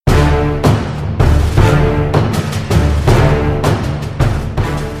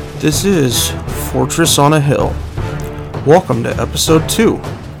This is Fortress on a Hill. Welcome to episode 2.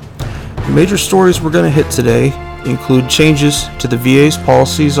 The major stories we're going to hit today include changes to the VA's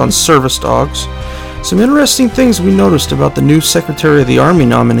policies on service dogs, some interesting things we noticed about the new Secretary of the Army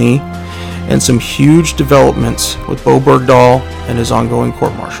nominee, and some huge developments with Bowe Bergdahl and his ongoing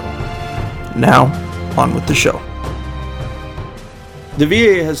court-martial. Now, on with the show. The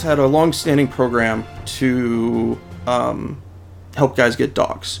VA has had a long-standing program to help guys get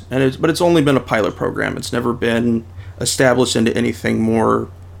dogs, but it's only been a pilot program. It's never been established into anything more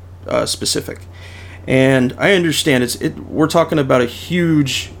specific. And I understand we're talking about a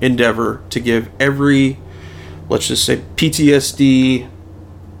huge endeavor to give every, let's just say, PTSD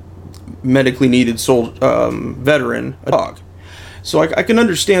medically needed veteran a dog. So I can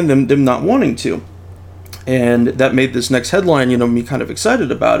understand them not wanting to. And that made this next headline, me kind of excited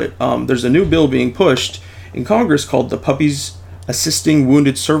about it. There's a new bill being pushed in Congress called the Puppies Assisting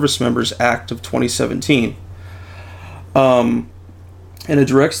Wounded Service Members Act of 2017. And it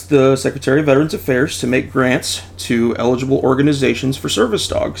directs the Secretary of Veterans Affairs to make grants to eligible organizations for service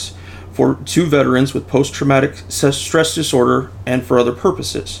dogs to veterans with post-traumatic stress disorder and for other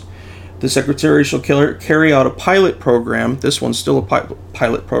purposes. The Secretary shall carry out a pilot program, this one's still a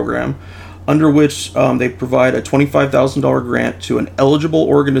pilot program, under which they provide a $25,000 grant to an eligible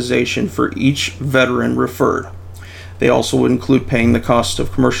organization for each veteran referred. They also would include paying the cost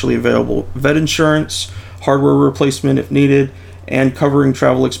of commercially available vet insurance, hardware replacement if needed, and covering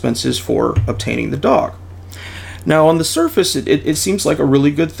travel expenses for obtaining the dog. Now, on the surface, it seems like a really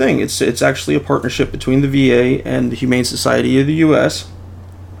good thing. It's actually a partnership between the VA and the Humane Society of the U.S.,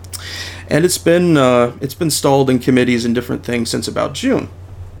 and it's been stalled in committees and different things since about June.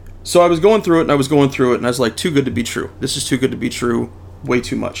 So I was going through it, and I was like, too good to be true. This is too good to be true, way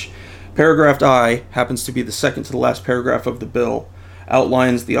too much. Paragraph I happens to be the second to the last paragraph of the bill,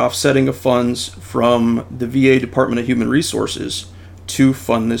 outlines the offsetting of funds from the VA Department of Human Resources to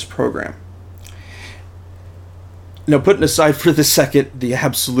fund this program. Now, putting aside for the second the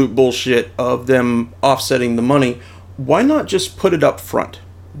absolute bullshit of them offsetting the money, why not just put it up front?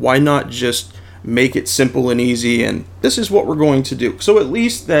 Why not just make it simple and easy, and this is what we're going to do? So at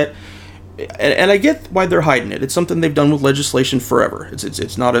least that, and I get why they're hiding it. It's something they've done with legislation forever.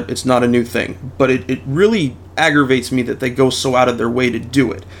 It's not a new thing, but it really aggravates me that they go so out of their way to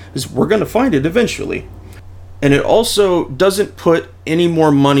do it, because we're going to find it eventually. And it also doesn't put any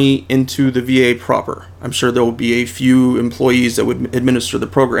more money into the VA proper. I'm sure there will be a few employees that would administer the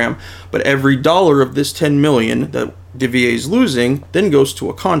program, but every dollar of this $10 million that the VA is losing then goes to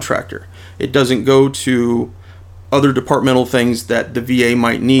a contractor. It doesn't go to other departmental things that the VA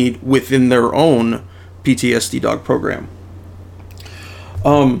might need within their own PTSD dog program.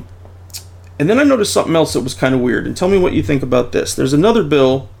 And then I noticed something else that was kind of weird, and tell me what you think about this. There's another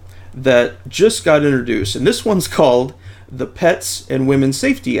bill that just got introduced, and this one's called the Pets and Women's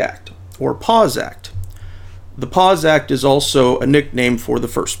Safety Act, or PAWS Act. The PAWS Act is also a nickname for the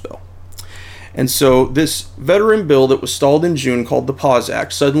first bill. And so this veteran bill that was stalled in June, called the PAWS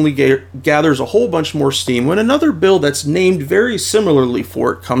Act, suddenly gathers a whole bunch more steam when another bill that's named very similarly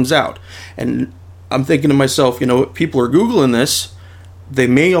for it comes out. And I'm thinking to myself, people are Googling this, they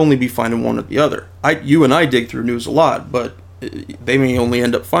may only be finding one or the other. You and I dig through news a lot, but they may only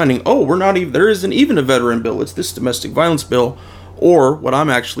end up finding, there isn't even a veteran bill, it's this domestic violence bill, or what I'm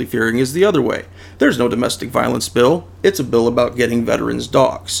actually fearing is the other way. There's no domestic violence bill, it's a bill about getting veterans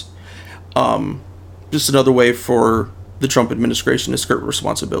dogs. Just another way for the Trump administration to skirt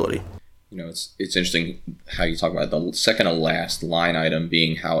responsibility. It's interesting how you talk about the second to last line item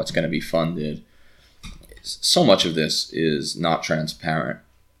being how it's going to be funded. So much of this is not transparent.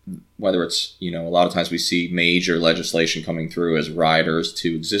 Whether it's, a lot of times we see major legislation coming through as riders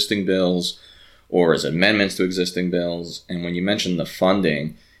to existing bills or as amendments to existing bills. And when you mention the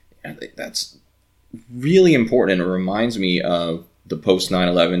funding, I think that's really important. And it reminds me of the post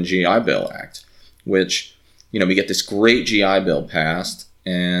 9/11 GI Bill Act, which, we get this great GI Bill passed,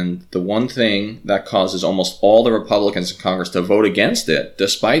 and the one thing that causes almost all the Republicans in Congress to vote against it,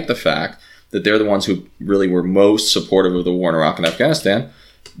 despite the fact that they're the ones who really were most supportive of the war in Iraq and Afghanistan,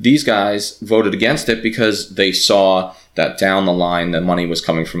 these guys voted against it because they saw that down the line the money was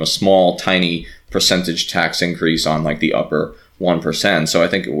coming from a small, tiny percentage tax increase on like the upper 1%. So I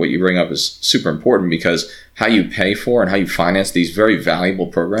think what you bring up is super important, because how you pay for and how you finance these very valuable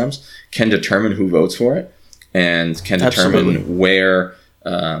programs can determine who votes for it and can determine where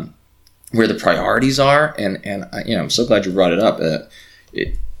the priorities are. And I'm so glad you brought it up.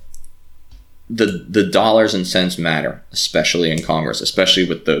 The dollars and cents matter, especially in Congress, especially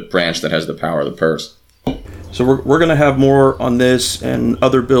with the branch that has the power of the purse. So we're going to have more on this and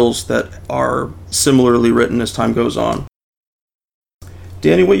other bills that are similarly written as time goes on.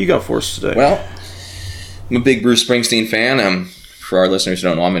 Danny, what you got for us today? Well, I'm a big Bruce Springsteen fan. For our listeners who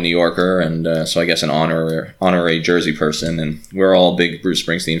don't know, I'm a New Yorker, and so I guess an honorary Jersey person, and we're all big Bruce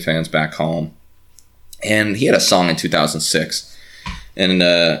Springsteen fans back home. And he had a song in 2006, and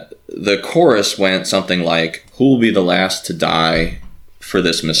the chorus went something like, "Who will be the last to die for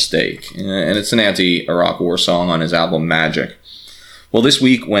this mistake?" And it's an anti-Iraq war song on his album Magic. Well, this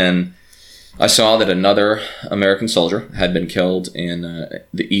week when I saw that another American soldier had been killed in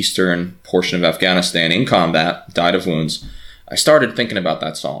the eastern portion of Afghanistan in combat, died of wounds, I started thinking about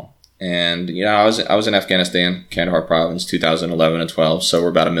that song. And I was in Afghanistan, Kandahar province, 2011 and 12, so were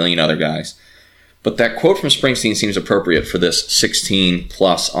about 1 million other guys. But that quote from Springsteen seems appropriate for this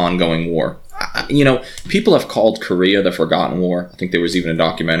 16-plus ongoing war. People have called Korea the Forgotten War. I think there was even a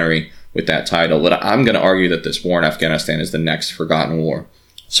documentary with that title. But I'm going to argue that this war in Afghanistan is the next forgotten war.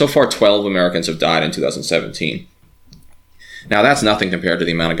 So far, 12 Americans have died in 2017. Now, that's nothing compared to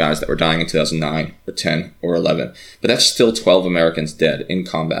the amount of guys that were dying in 2009 or 10 or 11. But that's still 12 Americans dead in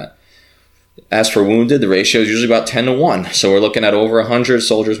combat. As for wounded, the ratio is usually about 10 to 1. So we're looking at over 100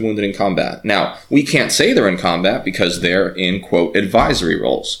 soldiers wounded in combat. Now, we can't say they're in combat because they're in, quote, advisory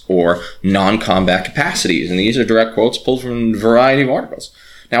roles or non-combat capacities. And these are direct quotes pulled from a variety of articles.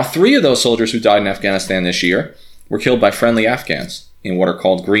 Now, 3 of those soldiers who died in Afghanistan this year were killed by friendly Afghans in what are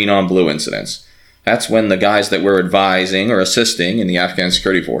called green-on-blue incidents. That's when the guys that were advising or assisting in the Afghan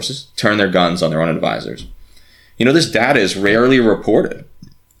security forces turn their guns on their own advisors. This data is rarely reported.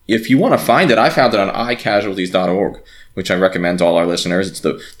 If you want to find it, I found it on iCasualties.org, which I recommend to all our listeners. It's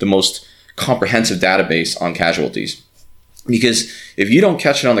the most comprehensive database on casualties. Because if you don't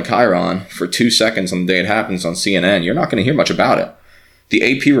catch it on the Chiron for 2 seconds on the day it happens on CNN, you're not going to hear much about it. The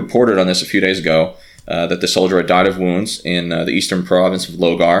AP reported on this a few days ago that the soldier had died of wounds in the eastern province of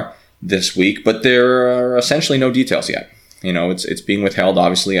Logar this week, but there are essentially no details yet. It's being withheld,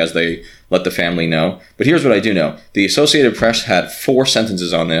 obviously, as they let the family know. But here's what I do know. The Associated Press had 4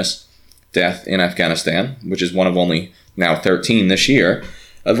 sentences on this death in Afghanistan, which is one of only now 13 this year,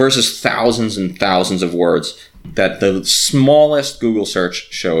 versus thousands and thousands of words that the smallest Google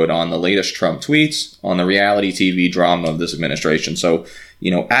search showed on the latest Trump tweets, on the reality TV drama of this administration. So,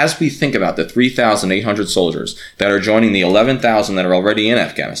 as we think about the 3,800 soldiers that are joining the 11,000 that are already in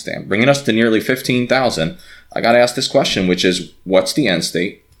Afghanistan, bringing us to nearly 15,000, I got to ask this question, which is, what's the end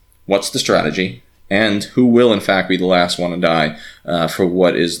state? What's the strategy? And who will, in fact, be the last one to die for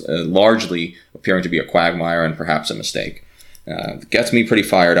what is largely appearing to be a quagmire and perhaps a mistake? Gets me pretty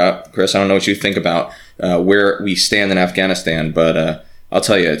fired up. Chris, I don't know what you think about where we stand in Afghanistan, but I'll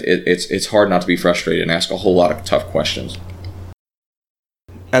tell you, it's hard not to be frustrated and ask a whole lot of tough questions.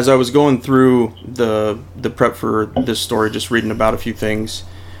 As I was going through the prep for this story, just reading about a few things,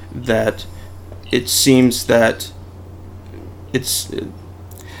 that it seems that it's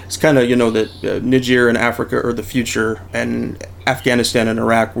kind of, that Niger and Africa are the future, and Afghanistan and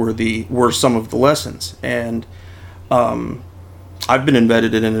Iraq were some of the lessons. And I've been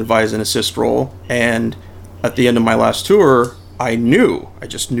embedded in an advise and assist role, and at the end of my last tour, I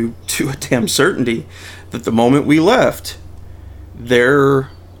just knew to a damn certainty that the moment we left, their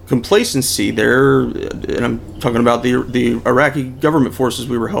complacency, and I'm talking about the Iraqi government forces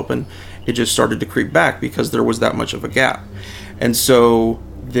we were helping, it just started to creep back because there was that much of a gap. And so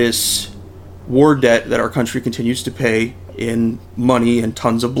this war debt that our country continues to pay in money and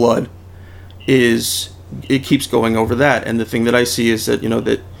tons of blood it keeps going over that. And the thing that I see is that,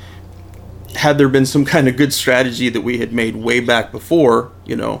 that had there been some kind of good strategy that we had made way back before,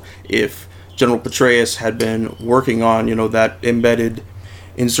 if General Petraeus had been working on, that embedded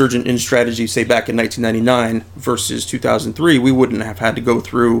insurgent in strategy, say back in 1999 versus 2003, we wouldn't have had to go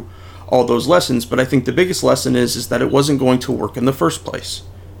through all those lessons. But I think the biggest lesson is that it wasn't going to work in the first place.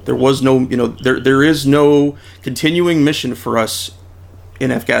 There was no, there is no continuing mission for us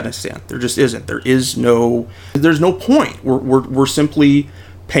in Afghanistan. There just isn't. There's no point. We're simply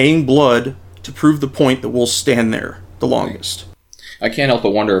paying blood to prove the point that we'll stand there the longest. I can't help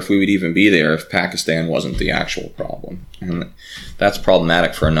but wonder if we would even be there if Pakistan wasn't the actual problem. And that's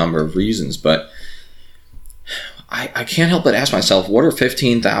problematic for a number of reasons, but I can't help but ask myself, what are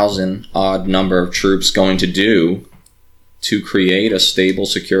 15,000 odd number of troops going to do to create a stable,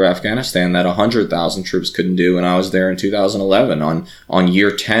 secure Afghanistan that 100,000 troops couldn't do when I was there in 2011 on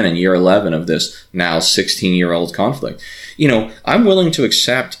year 10 and year 11 of this now 16-year-old conflict? I'm willing to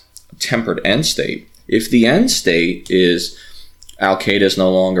accept a tempered end state. If the end state is Al-Qaeda is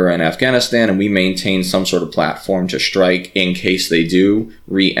no longer in Afghanistan and we maintain some sort of platform to strike in case they do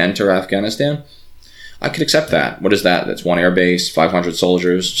re-enter Afghanistan, I could accept that. What is that? That's one air base, 500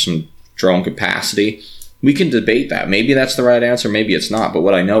 soldiers, some drone capacity. We can debate that. Maybe that's the right answer, maybe it's not. But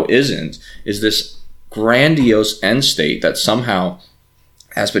what I know isn't is this grandiose end state that somehow,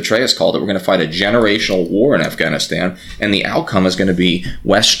 as Petraeus called it, we're going to fight a generational war in Afghanistan, and the outcome is going to be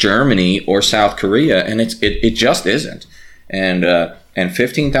West Germany or South Korea, and it just isn't. And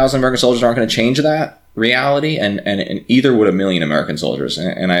 15,000 American soldiers aren't going to change that reality, and either would a million American soldiers.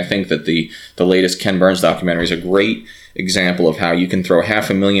 And I think that the latest Ken Burns documentary is a great example of how you can throw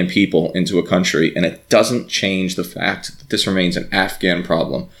 500,000 people into a country, and it doesn't change the fact that this remains an Afghan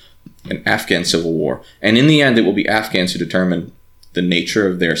problem, an Afghan civil war. And in the end, it will be Afghans who determine the nature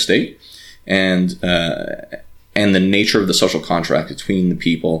of their state and the nature of the social contract between the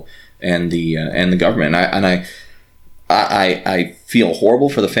people and the government. I feel horrible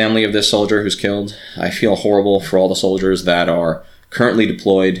for the family of this soldier who's killed. I feel horrible for all the soldiers that are currently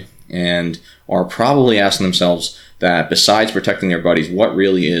deployed and are probably asking themselves that besides protecting their buddies, what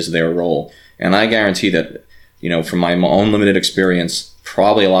really is their role? And I guarantee that, from my own limited experience,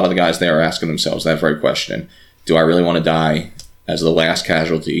 probably a lot of the guys there are asking themselves that very question. Do I really want to die as the last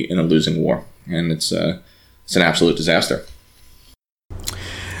casualty in a losing war? And it's an absolute disaster.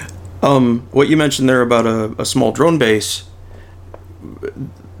 What you mentioned there about a small drone base,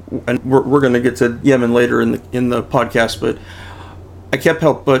 and we're going to get to Yemen later in the podcast, but I can't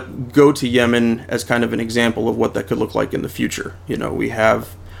help but go to Yemen as kind of an example of what that could look like in the future. We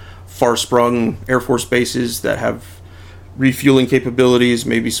have far-sprung Air Force bases that have refueling capabilities,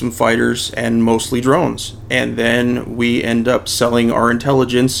 maybe some fighters, and mostly drones. And then we end up selling our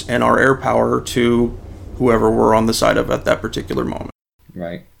intelligence and our air power to whoever we're on the side of at that particular moment.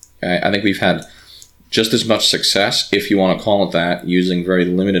 Right. I think we've had just as much success, if you want to call it that, using very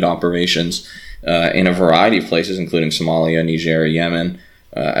limited operations in a variety of places, including Somalia, Niger, Yemen,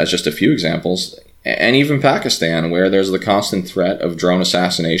 as just a few examples, and even Pakistan, where there's the constant threat of drone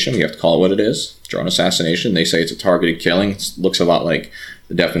assassination. We have to call it what it is, drone assassination. They say it's a targeted killing. It looks a lot like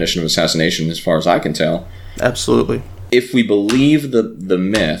the definition of assassination as far as I can tell. Absolutely. If we believe the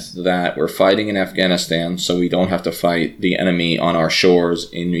myth that we're fighting in Afghanistan so we don't have to fight the enemy on our shores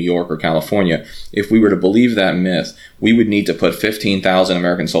in New York or California, if we were to believe that myth, we would need to put 15,000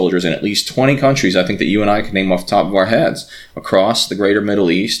 American soldiers in at least 20 countries, I think that you and I can name off the top of our heads, across the greater Middle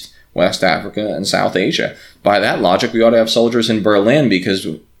East, West Africa, and South Asia. By that logic, we ought to have soldiers in Berlin because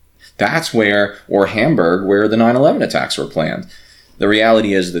that's where, or Hamburg, where the 9/11 attacks were planned. The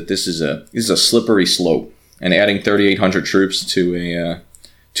reality is that this is a slippery slope. And adding 3,800 troops to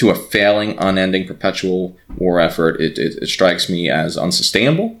a failing, unending, perpetual war effort, it strikes me as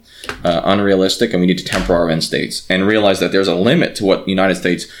unsustainable, unrealistic, and we need to temper our end states and realize that there's a limit to what the United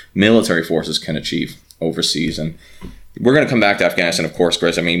States military forces can achieve overseas. And we're going to come back to Afghanistan, of course,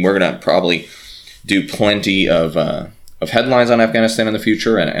 Chris. I mean, we're going to probably do plenty of headlines on Afghanistan in the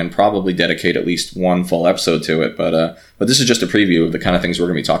future, and probably dedicate at least one full episode to it. But this is just a preview of the kind of things we're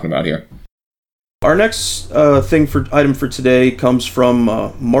going to be talking about here. Our next item for today comes from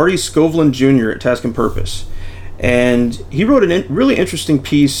Marty Skovlin Jr. at Task and Purpose. And he wrote a really interesting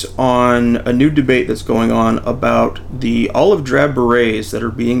piece on a new debate that's going on about the olive drab berets that are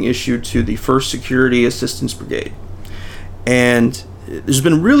being issued to the 1st Security Assistance Brigade. And there's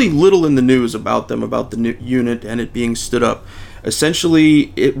been really little in the news about them, about the new unit and it being stood up.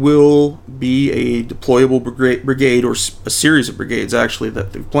 Essentially, it will be a deployable brigade, or a series of brigades, actually,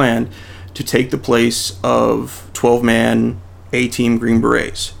 that they've planned to take the place of 12-man A-team Green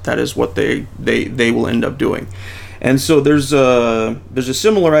Berets. That is what they will end up doing. And so there's a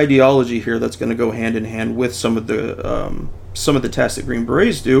similar ideology here that's going to go hand in hand with some of the tasks that Green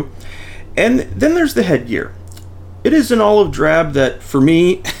Berets do. And then there's the headgear. It is an olive drab that, for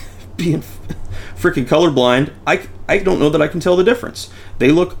me, being freaking colorblind, I don't know that I can tell the difference.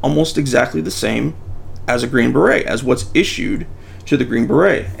 They look almost exactly the same as a Green Beret, as what's issued to the Green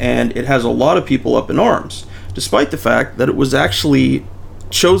Beret, and it has a lot of people up in arms, despite the fact that it was actually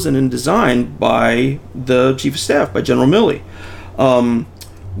chosen and designed by the Chief of Staff, by General Milley.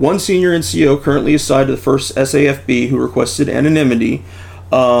 One senior NCO currently assigned to the 1st SAFB, who requested anonymity,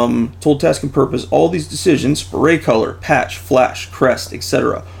 told Task and Purpose all these decisions, beret color, patch, flash, crest,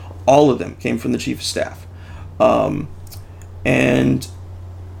 etc., all of them came from the Chief of Staff. And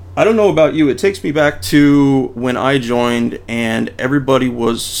I don't know about you, it takes me back to when I joined and everybody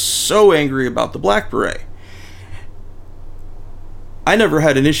was so angry about the black beret. I never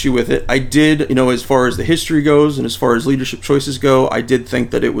had an issue with it. I did, as far as the history goes and as far as leadership choices go, I did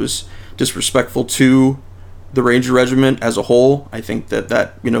think that it was disrespectful to the Ranger Regiment as a whole. I think that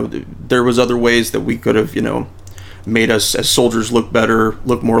there was other ways that we could have, made us as soldiers look better,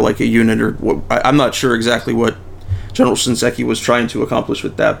 look more like a unit, or what, I'm not sure exactly what General Shinseki was trying to accomplish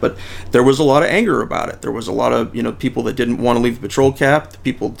with that, but there was a lot of anger about it. There was a lot of, people that didn't want to leave the patrol cap, the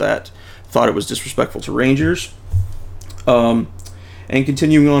people that thought it was disrespectful to Rangers. And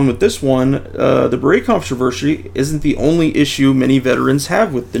continuing on with this one, the beret controversy isn't the only issue many veterans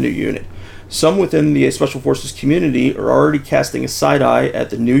have with the new unit. Some within the Special Forces community are already casting a side eye at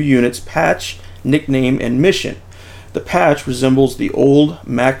the new unit's patch, nickname, and mission. The patch resembles the old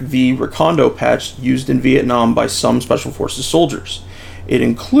MAC-V Recondo patch used in Vietnam by some Special Forces soldiers. It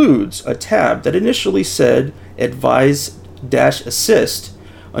includes a tab that initially said Advise-Assist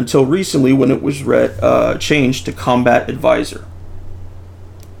until recently when it was changed to Combat Advisor.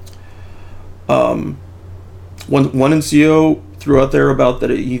 One NCO threw out there about that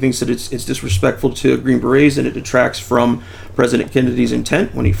he thinks that it's disrespectful to Green Berets and it detracts from President Kennedy's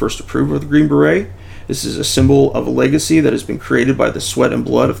intent when he first approved of the Green Beret. This is a symbol of a legacy that has been created by the sweat and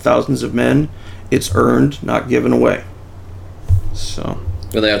blood of thousands of men. It's earned, not given away. So,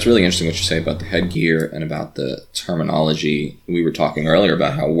 well, that's really interesting what you say about the headgear and about the terminology. We were talking earlier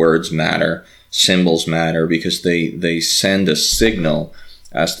about how words matter, symbols matter, because they send a signal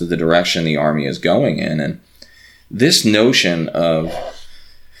as to the direction the Army is going in. And this notion of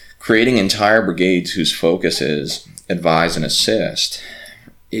creating entire brigades whose focus is advise and assist,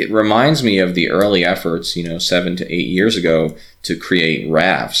 it reminds me of the early efforts, 7 to 8 years ago to create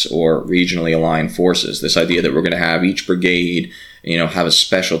RAFs, or regionally aligned forces. This idea that we're going to have each brigade, have a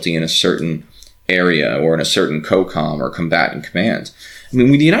specialty in a certain area or in a certain COCOM or combatant command. I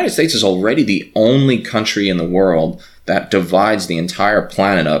mean, the United States is already the only country in the world that divides the entire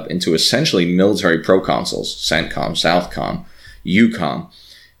planet up into essentially military proconsuls, CENTCOM, SOUTHCOM, EUCOM,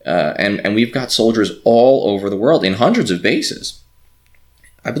 and we've got soldiers all over the world in hundreds of bases.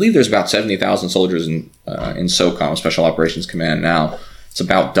 I believe there's about 70,000 soldiers in SOCOM, Special Operations Command now. It's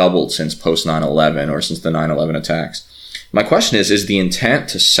about doubled since post 9/11 or since the 9/11 attacks. My question is the intent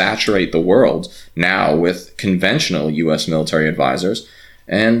to saturate the world now with conventional U.S. military advisors?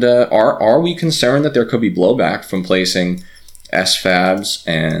 And are we concerned that there could be blowback from placing SFABs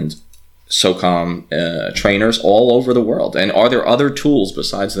and SOCOM trainers all over the world? And are there other tools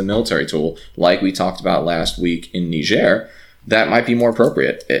besides the military tool, like we talked about last week in Niger, that might be more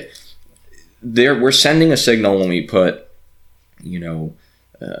appropriate? We're sending a signal when we put,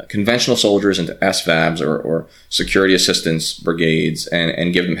 conventional soldiers into SFABs or security assistance brigades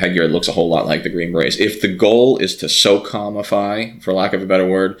and give them headgear that looks a whole lot like the Green Berets. If the goal is to SOCOMify, for lack of a better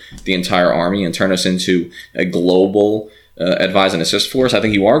word, the entire Army and turn us into a global advise and assist force, I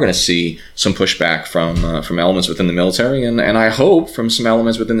think you are going to see some pushback from elements within the military, and I hope from some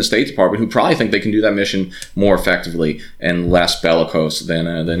elements within the State Department who probably think they can do that mission more effectively and less bellicose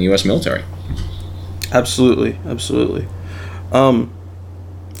than U.S. military. Absolutely.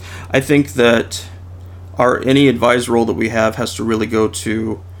 I think that any advisor role that we have has to really go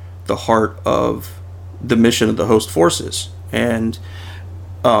to the heart of the mission of the host forces. And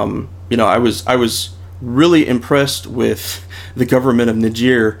I was really impressed with the government of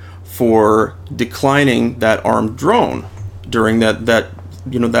Niger for declining that armed drone during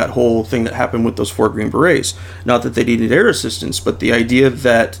that whole thing that happened with those 4 Green Berets. Not that they needed air assistance, but the idea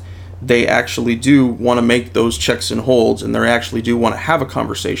that they actually do want to make those checks and holds, and they actually do want to have a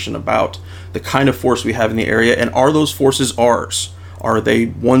conversation about the kind of force we have in the area, and are those forces ours? Are they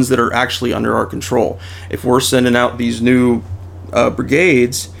ones that are actually under our control? If we're sending out these new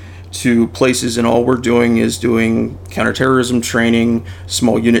brigades to places and all we're doing is doing counterterrorism training,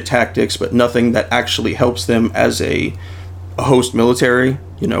 small unit tactics, but nothing that actually helps them as a host military,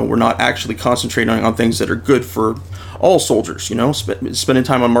 we're not actually concentrating on things that are good for all soldiers, spending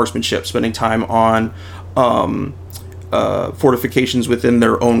time on marksmanship, spending time on fortifications within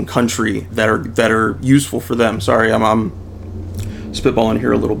their own country that are useful for them. Sorry, I'm spitballing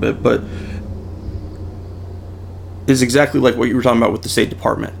here a little bit, but is exactly like what you were talking about with the State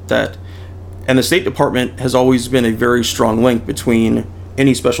Department. And the State Department has always been a very strong link between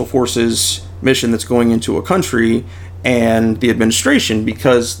any Special Forces mission that's going into a country and the administration,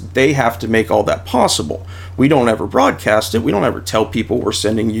 because they have to make all that possible. We don't ever broadcast it. We don't ever tell people we're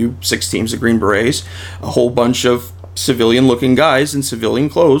sending you 6 teams of Green Berets. A whole bunch of civilian-looking guys in civilian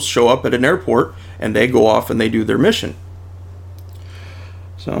clothes show up at an airport, and they go off and they do their mission.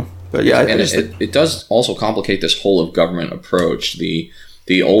 So, but yeah, it does also complicate this whole of government approach. The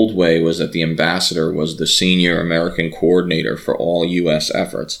old way was that the ambassador was the senior American coordinator for all U.S.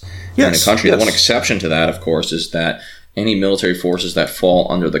 efforts in the country. Yes. The one exception to that, of course, is that any military forces that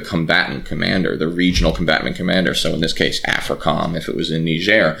fall under the combatant commander, the regional combatant commander, so in this case, AFRICOM, if it was in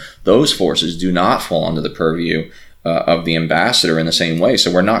Niger, those forces do not fall under the purview of the ambassador in the same way.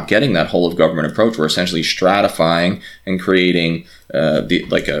 So we're not getting that whole of government approach. We're essentially stratifying and creating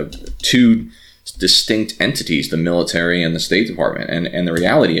two distinct entities, the military and the State Department. And the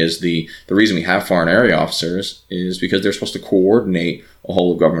reality is the reason we have foreign area officers is because they're supposed to coordinate a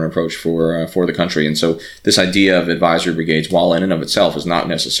whole of government approach for the country. And so this idea of advisory brigades, while in and of itself is not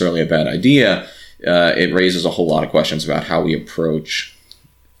necessarily a bad idea, it raises a whole lot of questions about how we approach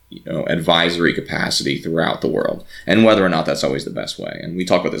advisory capacity throughout the world, and whether or not that's always the best way. And we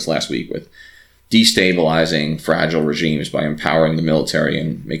talked about this last week with destabilizing fragile regimes by empowering the military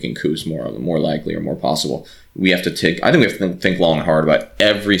and making coups more likely or more possible. I think we have to think long and hard about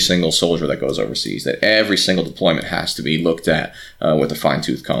every single soldier that goes overseas, that every single deployment has to be looked at with a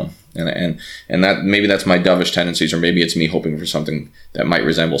fine-tooth comb. And that maybe that's my dovish tendencies, or maybe it's me hoping for something that might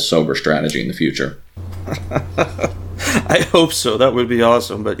resemble sober strategy in the future. I hope so. That would be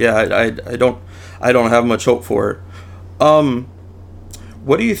awesome. But yeah, I don't have much hope for it.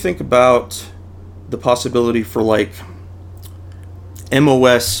 What do you think about the possibility for like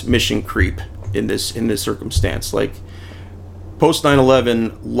MOS mission creep in this circumstance? Like post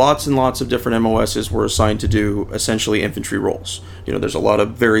 9/11, lots and lots of different MOSs were assigned to do essentially infantry roles. There's a lot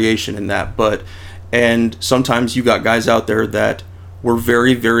of variation in that, and sometimes you got guys out there that were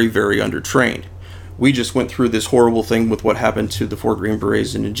very, very, very undertrained. We just went through this horrible thing with what happened to the 4 Green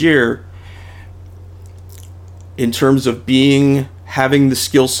Berets in Niger in terms of having the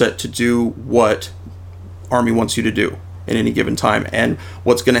skill set to do what Army wants you to do in any given time. And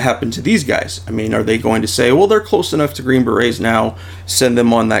what's going to happen to these guys? I mean, are they going to say, well, they're close enough to Green Berets now, send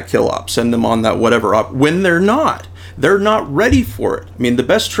them on that kill op, send them on that whatever op, when they're not? They're not ready for it. I mean, the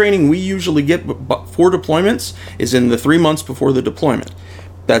best training we usually get for deployments is in the 3 months before the deployment.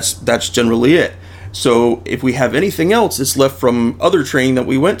 That's generally it. So if we have anything else, it's left from other training that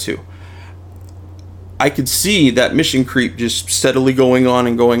we went to. I could see that mission creep just steadily going on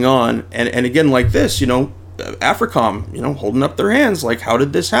and going on. And again, like this, AFRICOM, holding up their hands like, how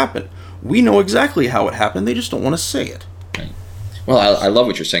did this happen? We know exactly how it happened. They just don't want to say it. Right. Well, I love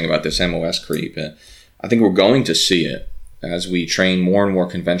what you're saying about this MOS creep. I think we're going to see it as we train more and more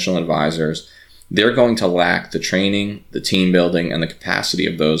conventional advisors. They're going to lack the training, the team building, and the capacity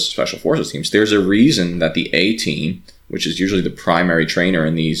of those special forces teams. There's a reason that the A team, which is usually the primary trainer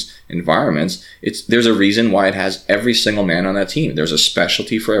in these environments, there's a reason why it has every single man on that team. There's a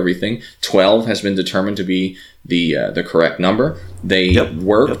specialty for everything. 12 has been determined to be the correct number. They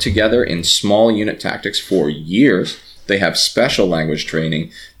work together in small unit tactics for years. They have special language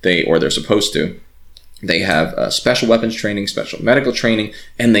training, they're supposed to. They have special weapons training, special medical training,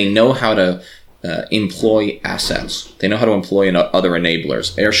 and they know how to employ assets. They know how to employ other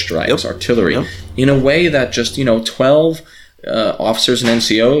enablers, airstrikes, artillery, in a way that just 12 officers and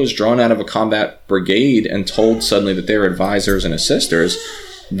NCOs drawn out of a combat brigade and told suddenly that they're advisors and assisters,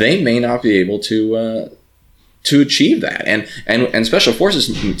 they may not be able to achieve that. And special forces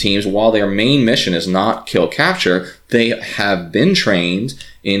teams, while their main mission is not kill capture, they have been trained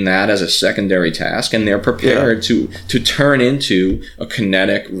in that as a secondary task, and they're prepared to turn into a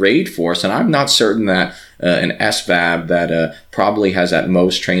kinetic raid force. And I'm not certain that an SVAB that probably has at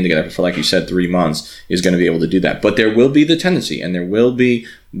most trained together for, like you said, 3 months is going to be able to do that. But there will be the tendency, and there will be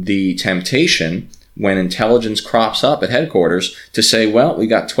the temptation when intelligence crops up at headquarters to say, well, we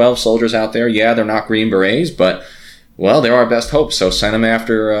got 12 soldiers out there. Yeah, they're not Green Berets, but, well, they're our best hope. So send them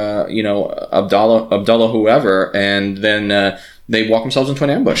after, Abdullah whoever, and then they walk themselves into an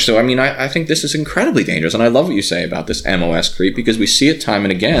ambush. So, I mean, I think this is incredibly dangerous. And I love what you say about this MOS creep, because we see it time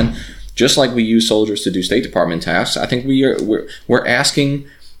and again. Just like we use soldiers to do State Department tasks, I think we're asking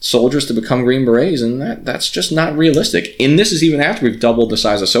soldiers to become Green Berets, and that's just not realistic. And this is even after we've doubled the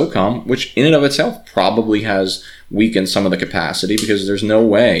size of SOCOM, which in and of itself probably has weakened some of the capacity, because there's no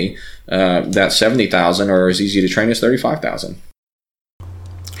way that 70,000 are as easy to train as 35,000.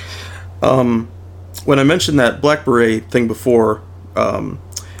 When I mentioned that Black Beret thing before, I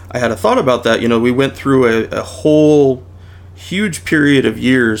had a thought about that. We went through a whole huge period of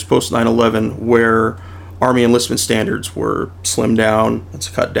years post 9/11 where Army enlistment standards were slimmed down, it's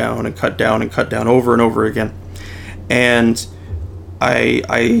cut down and cut down and cut down over and over again. And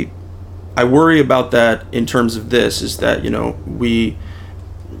I worry about that in terms of this, is that,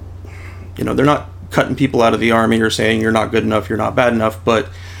 they're not cutting people out of the Army or saying you're not good enough, you're not bad enough, but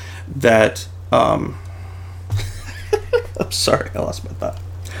that, I'm sorry, I lost my thought.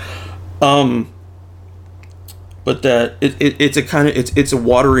 But that it's a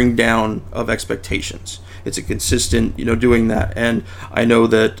watering down of expectations. It's a consistent, doing that. And I know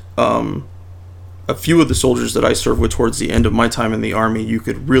that a a few of the soldiers that I served with towards the end of my time in the Army, you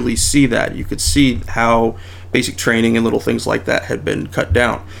could really see that. You could see how basic training and little things like that had been cut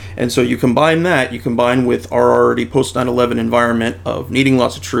down. And so you combine with our already post 9/11 environment of needing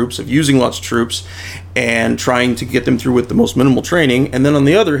lots of troops, of using lots of troops, and trying to get them through with the most minimal training. And then on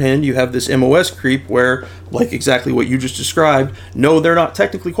the other hand, you have this MOS creep where, like exactly what you just described, no, they're not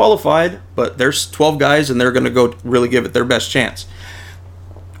technically qualified, but there's 12 guys and they're going to go really give it their best chance.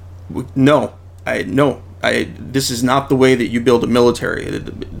 This is not the way that you build a military,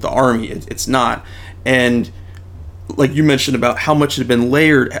 the Army. It's not. And like you mentioned about how much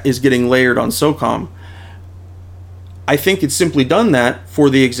is getting layered on SOCOM, I think it's simply done that for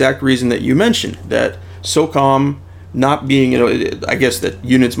the exact reason that you mentioned, that SOCOM not being, I guess that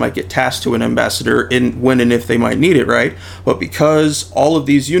units might get tasked to an ambassador when and if they might need it, right? But because all of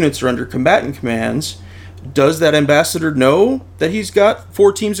these units are under combatant commands, does that ambassador know that he's got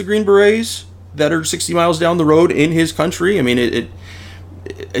 4 teams of Green Berets that are 60 miles down the road in his country? I mean, it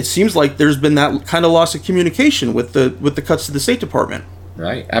seems like there's been that kind of loss of communication with the cuts to the State Department.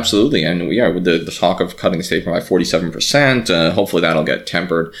 Right, absolutely. And with the talk of cutting the State Department by 47%, hopefully that'll get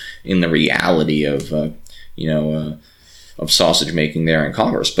tempered in the reality of sausage making there in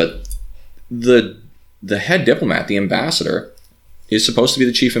Congress. But the head diplomat, the ambassador, is supposed to be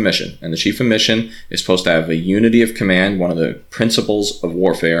the chief of mission. And the chief of mission is supposed to have a unity of command, one of the principles of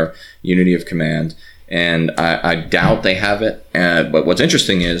warfare, unity of command. And I doubt they have it. But what's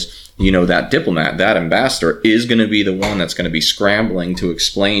interesting is, that diplomat, that ambassador, is going to be the one that's going to be scrambling to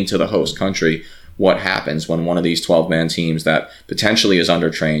explain to the host country what happens when one of these 12-man teams that potentially is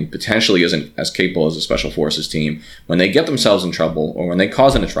undertrained, potentially isn't as capable as a special forces team, when they get themselves in trouble, or when they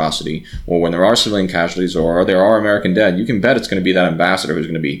cause an atrocity, or when there are civilian casualties, or there are American dead, you can bet it's going to be that ambassador who's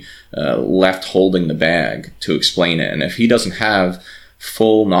going to be left holding the bag to explain it. And if he doesn't have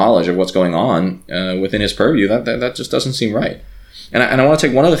full knowledge of what's going on within his purview, that just doesn't seem right. And I want to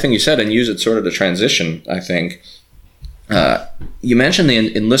take one other thing you said and use it sort of to transition, I think. You mentioned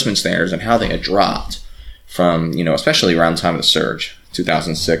the enlistment standards and how they had dropped from, especially around the time of the surge,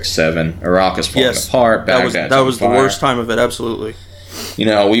 2006-07. Iraq is falling apart. That was the worst time of it, absolutely.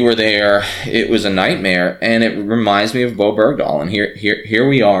 We were there. It was a nightmare, and it reminds me of Bowe Bergdahl. And here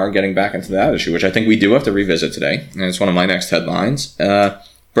we are getting back into that issue, which I think we do have to revisit today. And it's one of my next headlines.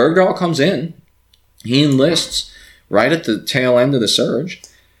 Bergdahl comes in. He enlists right at the tail end of the surge.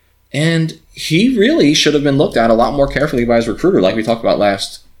 And he really should have been looked at a lot more carefully by his recruiter, like we talked about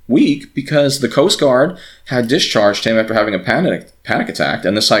last week, because the Coast Guard had discharged him after having a panic attack.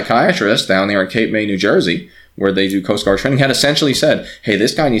 And the psychiatrist down there in Cape May, New Jersey, where they do Coast Guard training, had essentially said, hey,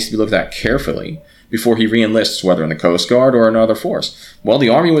 this guy needs to be looked at carefully before he re-enlists, whether in the Coast Guard or another force. Well, the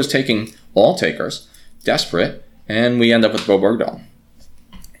Army was taking all takers, desperate, and we end up with Bowe Bergdahl.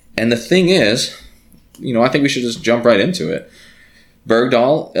 And the thing is, I think we should just jump right into it.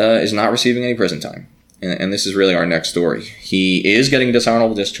 Bergdahl is not receiving any prison time. And this is really our next story. He is getting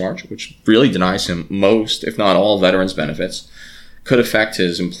dishonorable discharge, which really denies him most, if not all, veterans' benefits. Could affect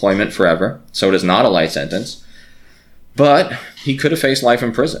his employment forever, so it is not a light sentence. But he could have faced life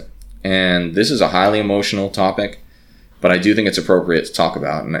in prison. And this is a highly emotional topic, but I do think it's appropriate to talk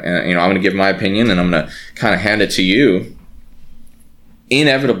about. And I'm going to give my opinion, and I'm going to kind of hand it to you.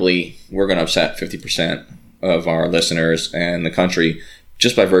 Inevitably, we're going to upset 50% of our listeners and the country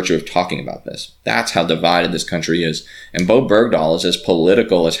just by virtue of talking about this. That's how divided this country is. And Bowe Bergdahl is as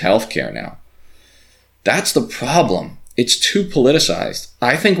political as healthcare now. That's the problem. It's too politicized.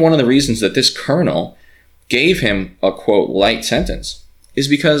 I think one of the reasons that this colonel gave him a, quote, light sentence is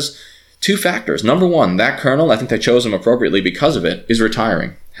because 2 factors. Number one, that colonel, I think they chose him appropriately because of it, is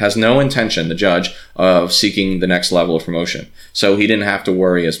retiring. Has no intention, the judge, of seeking the next level of promotion. So he didn't have to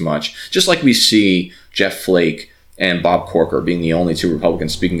worry as much. Just like we see Jeff Flake and Bob Corker being the only 2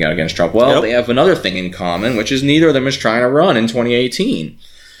 Republicans speaking out against Trump. Well, They have another thing in common, which is neither of them is trying to run in 2018.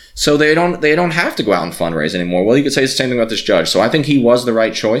 So they don't have to go out and fundraise anymore. Well, you could say the same thing about this judge. So I think he was the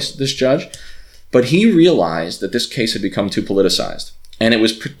right choice, this judge. But he realized that this case had become too politicized. And it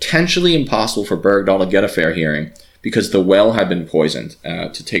was potentially impossible for Bergdahl to get a fair hearing because the well had been poisoned,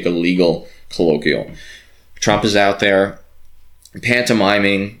 to take a legal colloquial. Trump is out there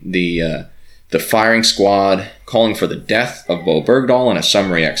pantomiming the firing squad, calling for the death of Bowe Bergdahl in a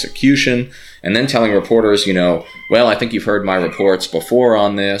summary execution, and then telling reporters, well, I think you've heard my reports before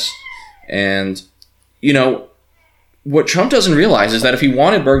on this. And, what Trump doesn't realize is that if he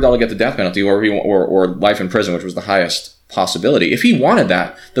wanted Bergdahl to get the death penalty or life in prison, which was the highest possibility, if he wanted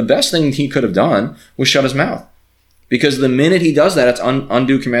that, the best thing he could have done was shut his mouth. Because the minute he does that, it's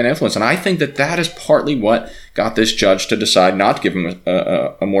undue command influence. And I think that is partly what got this judge to decide not to give him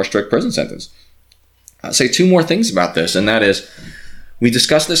a more strict prison sentence. I'll say two more things about this, and that is, we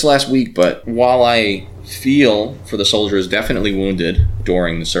discussed this last week, but while I feel for the soldiers definitely wounded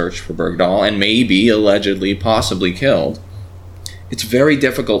during the search for Bergdahl and maybe allegedly possibly killed, it's very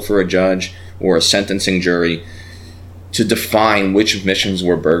difficult for a judge or a sentencing jury to define which missions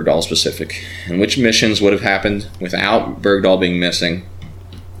were Bergdahl specific and which missions would have happened without Bergdahl being missing.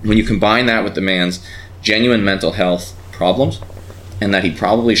 When you combine that with the man's genuine mental health problems and that he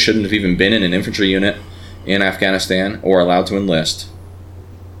probably shouldn't have even been in an infantry unit in Afghanistan or allowed to enlist.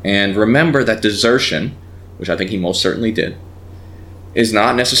 And remember that desertion, which I think he most certainly did, is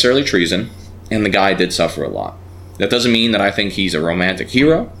not necessarily treason, and the guy did suffer a lot. That doesn't mean that I think he's a romantic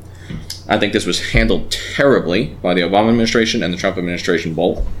hero. I think this was handled terribly by the Obama administration and the Trump administration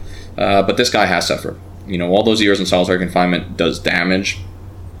both. But this guy has suffered. All those years in solitary confinement does damage.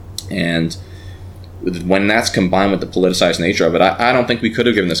 And when that's combined with the politicized nature of it, I don't think we could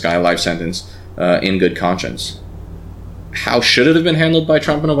have given this guy a life sentence in good conscience. How should it have been handled by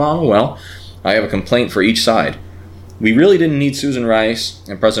Trump and Obama? Well, I have a complaint for each side. We really didn't need Susan Rice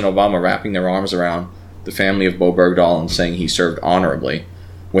and President Obama wrapping their arms around the family of Bowe Bergdahl and saying he served honorably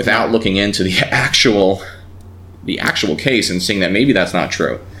without looking into the actual case and seeing that maybe that's not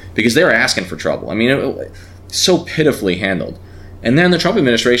true. Because they're asking for trouble. I mean, it's so pitifully handled. And then the Trump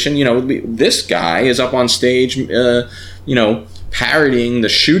administration, this guy is up on stage, parodying the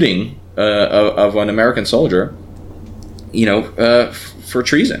shooting of an American soldier, for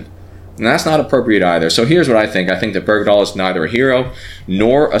treason. And that's not appropriate either. So here's what I think. I think that Bergdahl is neither a hero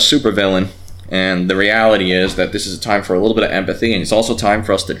nor a supervillain. And the reality is that this is a time for a little bit of empathy, and it's also time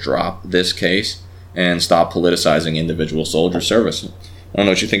for us to drop this case and stop politicizing individual soldier service. I don't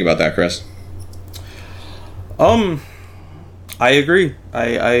know what you think about that, Chris. I agree. I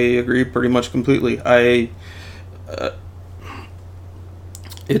agree pretty much completely.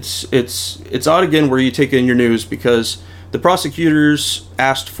 It's odd again where you take in your news, because the prosecutors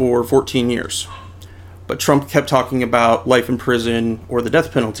asked for 14 years, but Trump kept talking about life in prison or the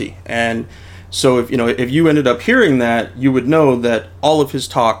death penalty. And so if you ended up hearing that, you would know that all of his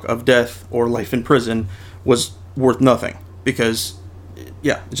talk of death or life in prison was worth nothing, because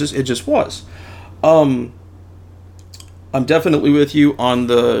it just was. I'm definitely with you on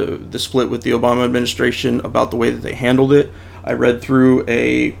the split with the Obama administration about the way that they handled it. I read through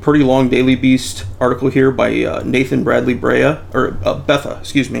a pretty long Daily Beast article here by Nathan Bradley Betha,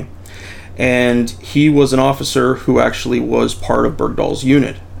 and he was an officer who actually was part of Bergdahl's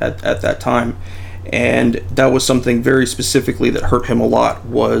unit at that time, and that was something very specifically that hurt him a lot,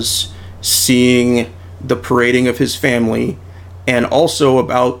 was seeing the parading of his family, and also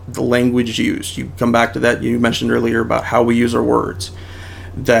about the language used. You come back to that, you mentioned earlier about how we use our words,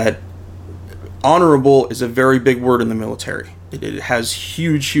 that honorable is a very big word in the military. It has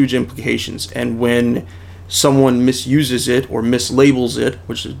huge implications, and when someone misuses it or mislabels it,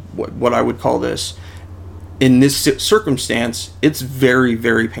 which is what I would call this, in this circumstance, it's very,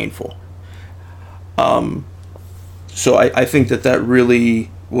 very painful. So I think that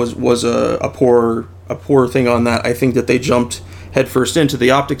really was a poor thing on that. I think that they jumped headfirst into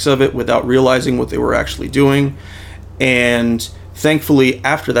the optics of it without realizing what they were actually doing, and thankfully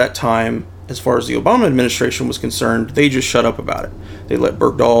after that time, as far as the Obama administration was concerned, they just shut up about it. They let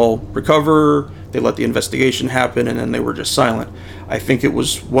Bergdahl recover, they let the investigation happen, and then they were just silent. I think it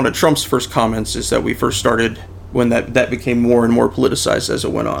was one of Trump's first comments is that we first started when that became more and more politicized as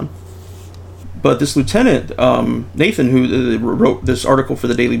it went on. But this lieutenant, Nathan, who wrote this article for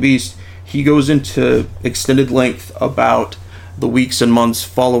the Daily Beast, he goes into extended length about the weeks and months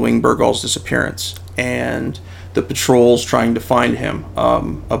following Bergdahl's disappearance and the patrols trying to find him,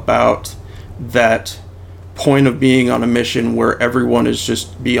 about that point of being on a mission where everyone is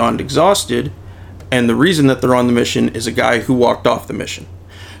just beyond exhausted, and the reason that they're on the mission is a guy who walked off the mission.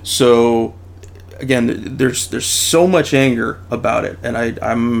 So again, there's so much anger about it, and I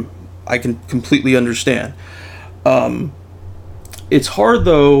can completely understand. It's hard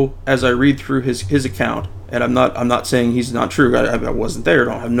though, as I read through his account, and I'm not saying he's not true. I wasn't there.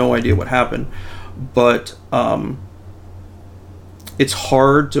 I have no idea what happened, but it's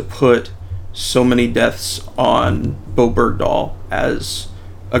hard to put so many deaths on Bowe Bergdahl as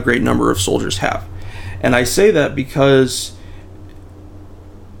a great number of soldiers have. And I say that because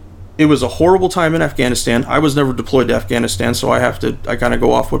it was a horrible time in Afghanistan. I was never deployed to Afghanistan, so I kind of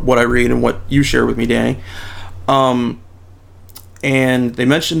go off with what I read and what you share with me, Danny. And they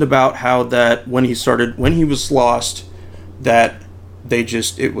mentioned about how that when he was lost, that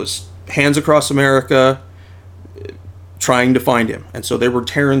it was hands across America trying to find him. And so they were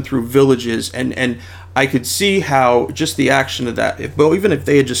tearing through villages, and I could see how just the action of that, even if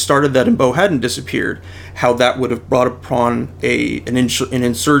they had just started that and Bowe hadn't disappeared, how that would have brought upon an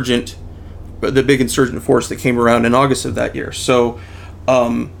insurgent, the big insurgent force that came around in August of that year. So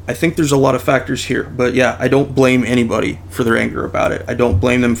I think there's a lot of factors here. But yeah, I don't blame anybody for their anger about it. I don't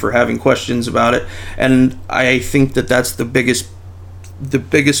blame them for having questions about it. And I think that that's the biggest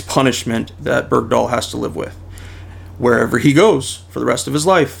punishment that Bergdahl has to live with. Wherever he goes for the rest of his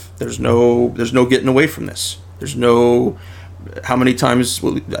life, there's no getting away from this. There's no, how many times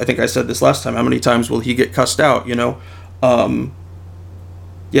will, I think I said this last time, how many times will he get cussed out, you know?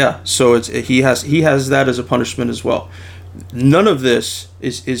 Yeah, so he has that as a punishment as well. None of this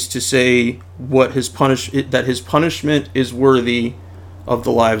is to say what that his punishment is worthy of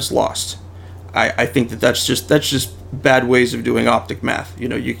the lives lost. I think that's just bad ways of doing optic math. You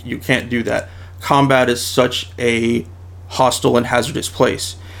know, you can't do that. Combat is such a hostile and hazardous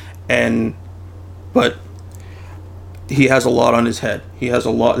place, but he has a lot on his head. There's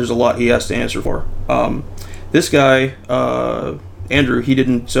a lot he has to answer for. This guy, Andrew, he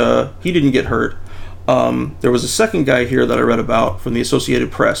didn't get hurt. There was a second guy here that I read about from the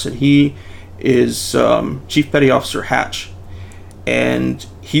Associated Press, and he is Chief Petty Officer Hatch, and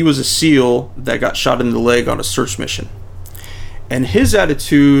he was a SEAL that got shot in the leg on a search mission. And his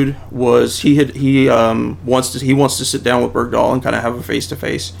attitude was he wants to sit down with Bergdahl and kind of have a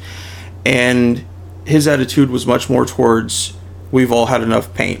face-to-face, and his attitude was much more towards, we've all had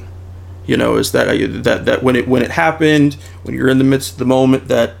enough pain. You know, is that when it happened, when you're in the midst of the moment,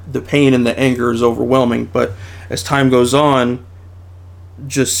 that the pain and the anger is overwhelming. But as time goes on,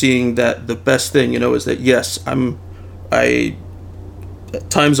 just seeing that the best thing, you know, is that yes, at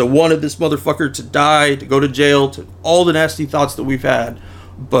times I wanted this motherfucker to die, to go to jail, to all the nasty thoughts that we've had,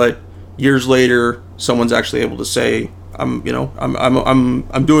 but years later, someone's actually able to say, I'm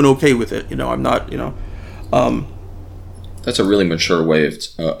doing okay with it. You know, I'm not, you know. That's a really mature way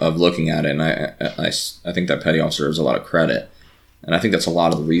of looking at it, and I think that petty officer deserves a lot of credit, and I think that's a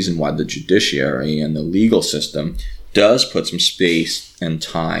lot of the reason why the judiciary and the legal system does put some space and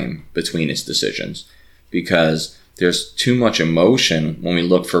time between its decisions, because there's too much emotion when we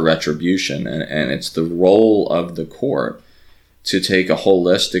look for retribution, and it's the role of the court to take a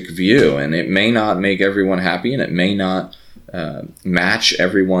holistic view, and it may not make everyone happy, and it may not match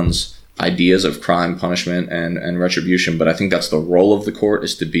everyone's ideas of crime, punishment, and retribution, but I think that's the role of the court,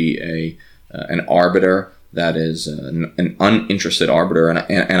 is to be an arbiter that is an uninterested arbiter,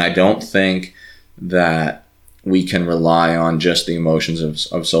 and I don't think that we can rely on just the emotions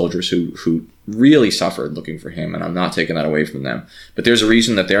of soldiers who really suffered looking for him, and I'm not taking that away from them. But there's a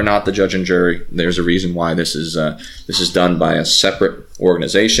reason that they're not the judge and jury. There's a reason why this is done by a separate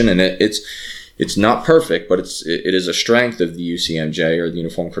organization, and it's not perfect, but it is a strength of the UCMJ, or the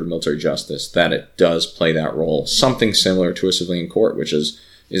Uniform Court of Military Justice, that it does play that role. Something similar to a civilian court, which is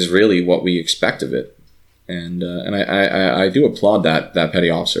really what we expect of it. And I do applaud that petty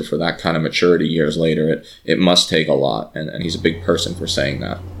officer for that kind of maturity years later. It must take a lot, and he's a big person for saying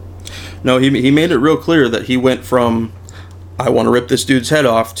that. No, he made it real clear that he went from, I want to rip this dude's head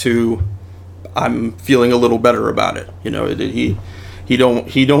off, to I'm feeling a little better about it. You know, he don't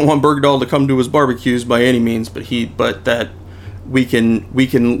want Bergdahl to come to his barbecues by any means, but that we can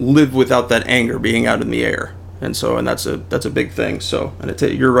live without that anger being out in the air, and that's a big thing. So, and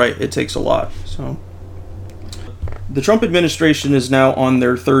you're right, it takes a lot. So, the Trump administration is now on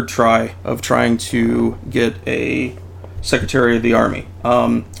their third try of trying to get a Secretary of the Army.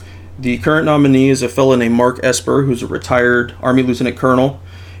 The current nominee is a fellow named Mark Esper, who's a retired Army Lieutenant Colonel.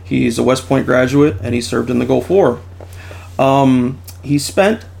 He's a West Point graduate, and he served in the Gulf War. He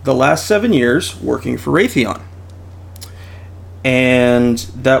spent the last 7 years working for Raytheon, and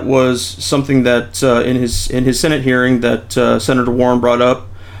that was something that in his Senate hearing that Senator Warren brought up.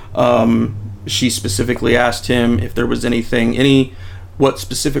 She specifically asked him if there was what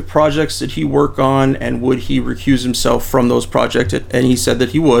specific projects did he work on, and would he recuse himself from those projects, and he said that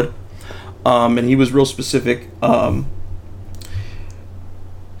he would, and he was real specific. John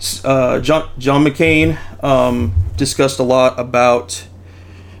McCain discussed a lot about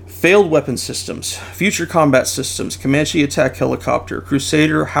failed weapon systems, future combat systems, Comanche attack helicopter,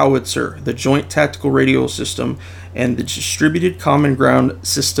 Crusader howitzer, the Joint Tactical Radio System, and the Distributed Common Ground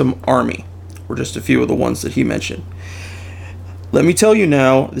System Army were just a few of the ones that he mentioned. Let me tell you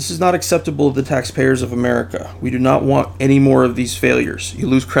now, this is not acceptable to the taxpayers of America. We do not want any more of these failures. You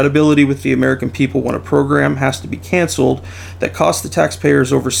lose credibility with the American people when a program has to be canceled that costs the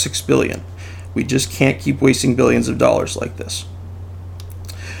taxpayers over $6 billion. We just can't keep wasting billions of dollars like this.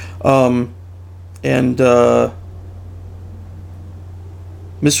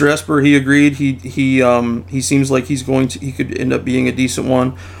 Mr. Esper, he agreed. He seems like he could end up being a decent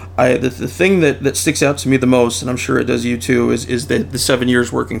one. The thing that sticks out to me the most, and I'm sure it does you too, is the 7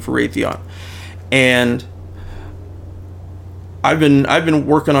 years working for Raytheon, and I've been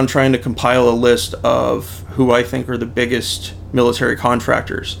working on trying to compile a list of who I think are the biggest military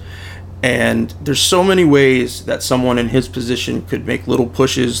contractors. And there's so many ways that someone in his position could make little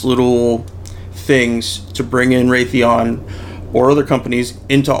pushes, little things to bring in Raytheon or other companies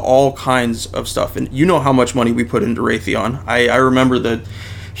into all kinds of stuff. And you know how much money we put into Raytheon. I remember the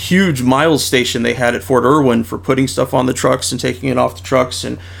huge miles station they had at Fort Irwin for putting stuff on the trucks and taking it off the trucks,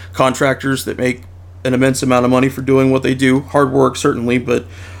 and contractors that make an immense amount of money for doing what they do. Hard work, certainly, but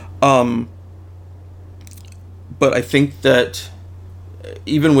I think that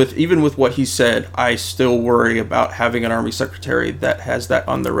even with what he said, I still worry about having an Army Secretary that has that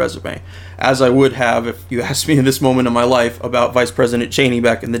on their resume, as I would have if you asked me in this moment in my life about Vice President Cheney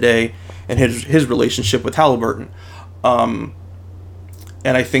back in the day and his relationship with Halliburton.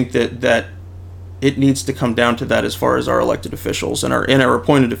 And I think that it needs to come down to that as far as our elected officials and our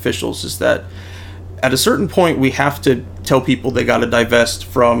appointed officials, is that at a certain point we have to tell people they got to divest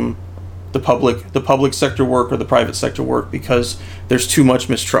from the public sector work or the private sector work, because there's too much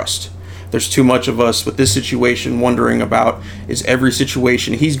mistrust. There's too much of us with this situation wondering about, is every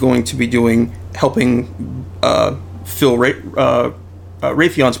situation he's going to be doing helping fill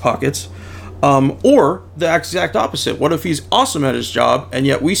Raytheon's pockets, or the exact opposite? What if he's awesome at his job and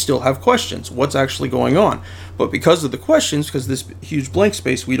yet we still have questions? What's actually going on? But because of the questions, because this huge blank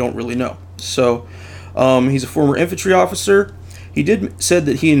space, we don't really know. So he's a former infantry officer. He said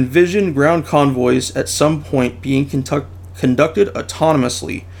that he envisioned ground convoys at some point being conducted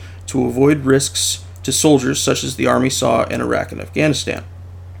autonomously to avoid risks to soldiers such as the Army saw in Iraq and Afghanistan.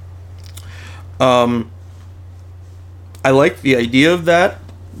 I like the idea of that,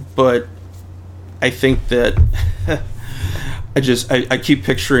 but I think that I keep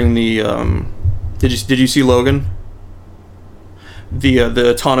picturing the did you see Logan? The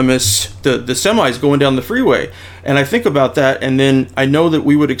autonomous the semis going down the freeway, and I think about that, and then I know that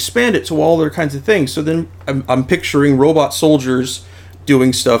we would expand it to all other kinds of things. So then I'm picturing robot soldiers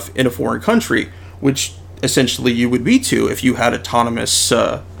doing stuff in a foreign country, which essentially you would be too if you had autonomous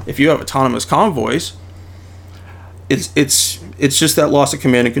if you have autonomous convoys. It's just that loss of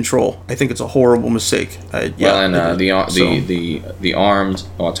command and control. I think it's a horrible mistake. The armed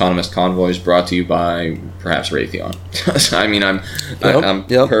autonomous convoys brought to you by perhaps Raytheon. I mean, I'm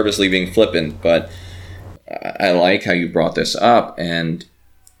purposely being flippant, but I like how you brought this up. And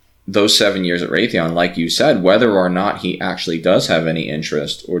those 7 years at Raytheon, like you said, whether or not he actually does have any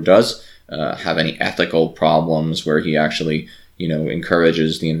interest or does have any ethical problems where he actually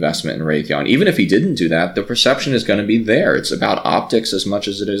encourages the investment in Raytheon. Even if he didn't do that, the perception is going to be there. It's about optics as much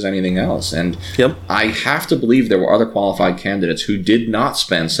as it is anything else. And I have to believe there were other qualified candidates who did not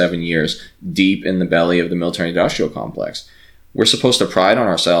spend 7 years deep in the belly of the military-industrial complex. We're supposed to pride on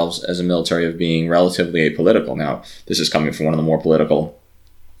ourselves as a military of being relatively apolitical. Now, this is coming from one of the more political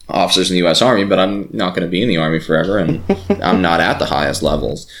officers in the U.S. Army, but I'm not going to be in the Army forever, and I'm not at the highest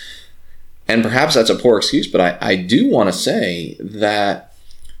levels. And perhaps that's a poor excuse, but I do want to say that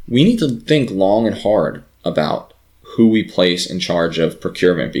we need to think long and hard about who we place in charge of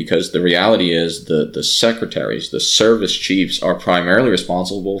procurement, because the reality is the secretaries, the service chiefs, are primarily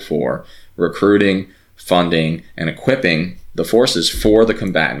responsible for recruiting, funding, and equipping the forces for the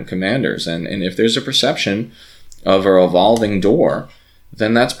combatant commanders. And if there's a perception of a revolving door,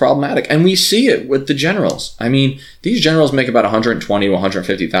 then that's problematic. And we see it with the generals. I mean, these generals make about $120,000 to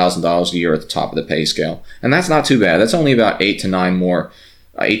 $150,000 a year at the top of the pay scale. And that's not too bad. That's only about 8 to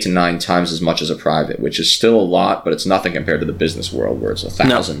 9 times as much as a private, which is still a lot, but it's nothing compared to the business world where it's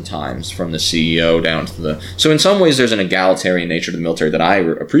 1,000 times from the CEO down to the... So in some ways, there's an egalitarian nature to the military that I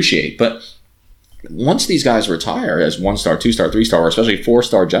appreciate. But once these guys retire as 1-star, 2-star, 3-star, or especially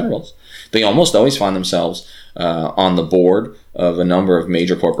 4-star generals, they almost always find themselves on the board of a number of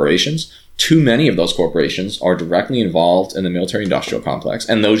major corporations. Too many of those corporations are directly involved in the military-industrial complex,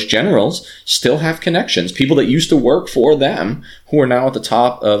 and those generals still have connections, people that used to work for them who are now at the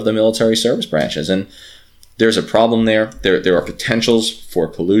top of the military service branches. And there's a problem there. There are potentials for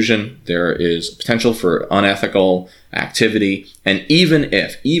collusion. There is potential for unethical activity. And even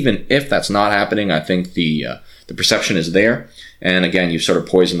if that's not happening, I think the perception is there. And again, you've sort of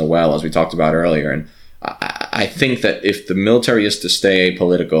poisoned the well, as we talked about earlier. And I think that if the military is to stay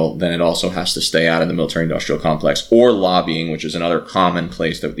apolitical, then it also has to stay out of the military-industrial complex, or lobbying, which is another common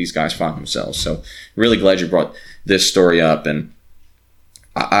place that these guys find themselves. So really glad you brought this story up. And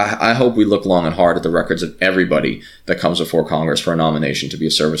I hope we look long and hard at the records of everybody that comes before Congress for a nomination to be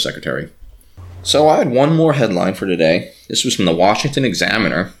a service secretary. So I had one more headline for today. This was from the Washington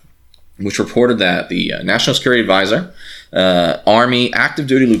Examiner, which reported that the National Security Advisor, Army Active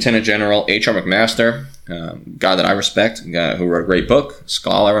Duty Lieutenant General H.R. McMaster, guy that I respect, guy who wrote a great book,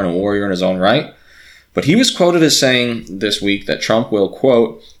 scholar and a warrior in his own right, but he was quoted as saying this week that Trump will,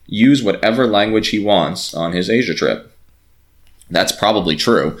 quote, use whatever language he wants on his Asia trip. That's probably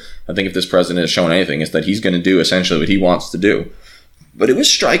true. I think if this president has shown anything, it's that he's going to do essentially what he wants to do. But it was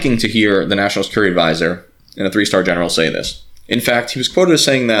striking to hear the National Security Advisor and a 3-star general say this. In fact, he was quoted as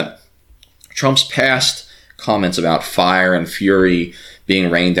saying that Trump's past comments about fire and fury being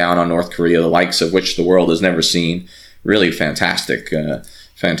rained down on North Korea, the likes of which the world has never seen, really fantastic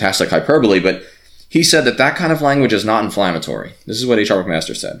hyperbole, but he said that kind of language is not inflammatory. This is what H.R.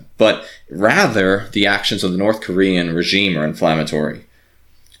 McMaster said. But rather, the actions of the North Korean regime are inflammatory.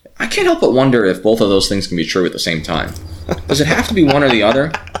 I can't help but wonder if both of those things can be true at the same time. Does it have to be one or the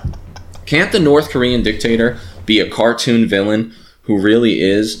other? Can't the North Korean dictator be a cartoon villain who really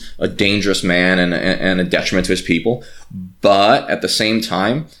is a dangerous man and a detriment to his people, but at the same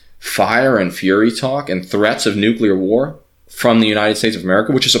time, fire and fury talk and threats of nuclear war from the United States of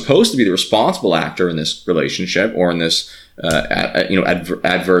America, which is supposed to be the responsible actor in this relationship or in this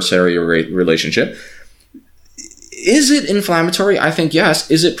adversarial relationship? Is it inflammatory? I think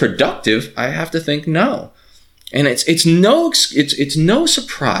yes. Is it productive? I have to think no. And it's no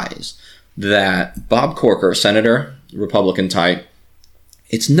surprise that Bob Corker, Senator, Republican type,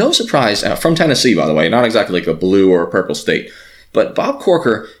 it's no surprise, from Tennessee, by the way, not exactly like a blue or a purple state, but Bob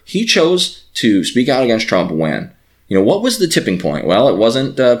Corker, he chose to speak out against Trump when? What was the tipping point? Well, it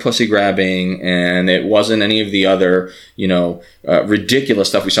wasn't pussy grabbing, and it wasn't any of the other, ridiculous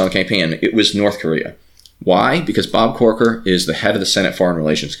stuff we saw in the campaign. It was North Korea. Why? Because Bob Corker is the head of the Senate Foreign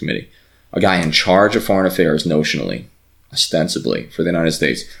Relations Committee, a guy in charge of foreign affairs notionally, ostensibly, for the United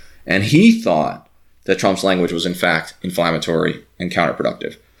States. And he thought that Trump's language was, in fact, inflammatory and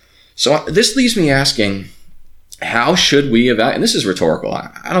counterproductive. So this leaves me asking, how should we evaluate? And this is rhetorical.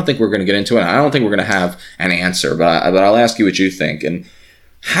 I don't think we're going to get into it. I don't think we're going to have an answer, but I'll ask you what you think. And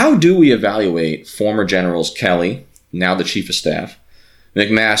how do we evaluate former generals Kelly, now the chief of staff,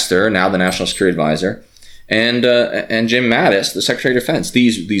 McMaster, now the National Security Advisor, and Jim Mattis, the Secretary of Defense,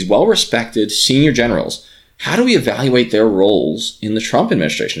 these well-respected senior generals? How do we evaluate their roles in the Trump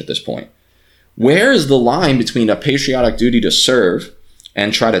administration at this point? Where is the line between a patriotic duty to serve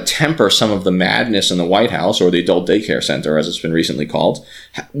and try to temper some of the madness in the White House, or the adult daycare center, as it's been recently called?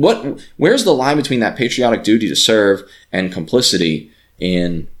 Where's the line between that patriotic duty to serve and complicity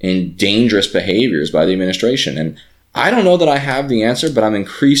in dangerous behaviors by the administration? And I don't know that I have the answer, but I'm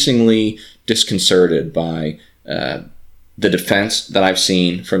increasingly disconcerted by the defense that I've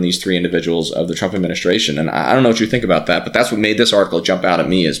seen from these three individuals of the Trump administration. And I don't know what you think about that, but that's what made this article jump out at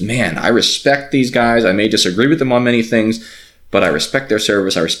me is, man, I respect these guys. I may disagree with them on many things, but I respect their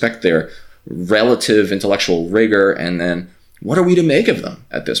service. I respect their relative intellectual rigor. And then what are we to make of them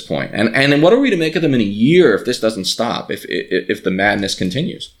at this point? And then what are we to make of them in a year if this doesn't stop, if the madness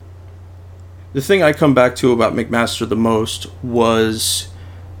continues? The thing I come back to about McMaster the most was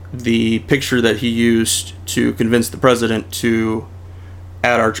the picture that he used to convince the president to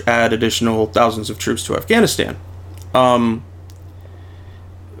add additional thousands of troops to Afghanistan. Some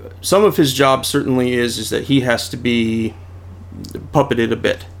of his job certainly is that he has to be puppeted a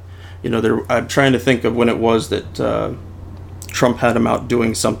bit. I'm trying to think of when it was that Trump had him out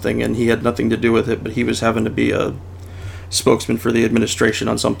doing something and he had nothing to do with it, but he was having to be a spokesman for the administration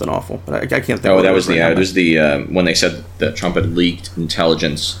on something awful. But I can't think. Oh, that was when they said that Trump had leaked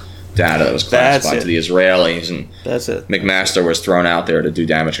intelligence data that was classified to the Israelis, and that's it. McMaster was thrown out there to do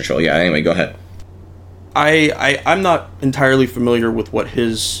damage control. Yeah. Anyway, go ahead. I'm not entirely familiar with what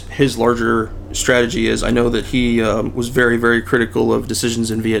his larger strategy is. I know that he was very, very critical of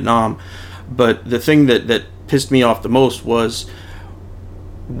decisions in Vietnam, but the thing that pissed me off the most was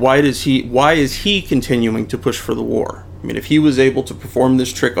why is he continuing to push for the war? I mean, if he was able to perform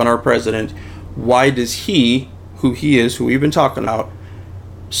this trick on our president, why does he, who we've been talking about,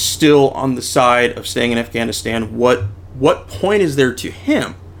 still on the side of staying in Afghanistan? What point is there to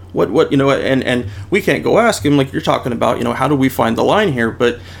him? And we can't go ask him like you're talking about, how do we find the line here?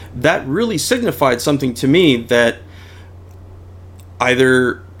 But that really signified something to me, that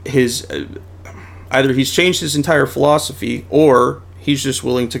either he's changed his entire philosophy, or he's just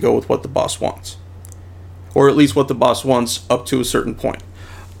willing to go with what the boss wants, or at least what the boss wants up to a certain point.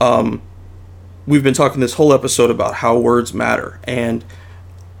 We've been talking this whole episode about how words matter, and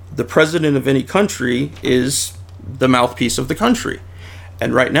the president of any country is the mouthpiece of the country.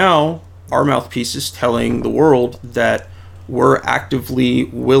 And right now, our mouthpiece is telling the world that we're actively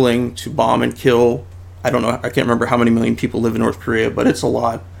willing to bomb and kill. I don't know, I can't remember how many million people live in North Korea, but it's a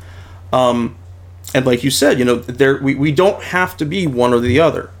lot. And like you said, we don't have to be one or the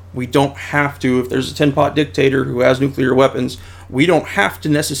other. We don't have to, if there's a tin-pot dictator who has nuclear weapons, we don't have to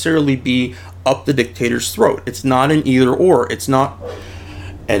necessarily be up the dictator's throat. It's not an either or. It's not,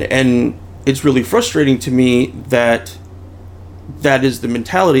 and it's really frustrating to me that is the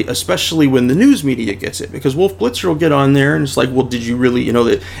mentality, especially when the news media gets it. Because Wolf Blitzer will get on there and it's like, well, did you really,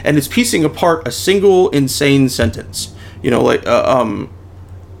 that, and it's piecing apart a single insane sentence,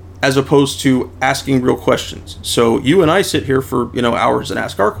 as opposed to asking real questions. So you and I sit here for hours and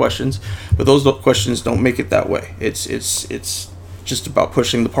ask our questions, but those questions don't make it that way. It's just about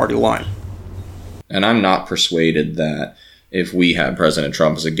pushing the party line. And I'm not persuaded that if we had President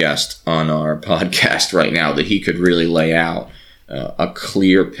Trump as a guest on our podcast right now, that he could really lay out a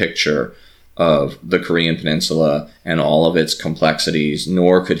clear picture of the Korean Peninsula and all of its complexities,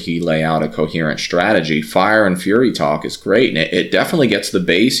 nor could he lay out a coherent strategy. Fire and fury talk is great, and it definitely gets the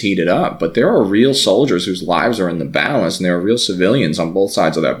base heated up, but there are real soldiers whose lives are in the balance, and there are real civilians on both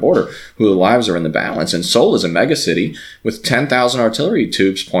sides of that border whose lives are in the balance. And Seoul is a megacity with 10,000 artillery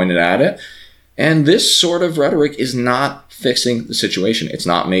tubes pointed at it, and this sort of rhetoric is not fixing the situation. It's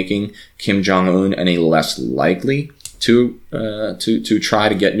not making Kim Jong-un any less likely to try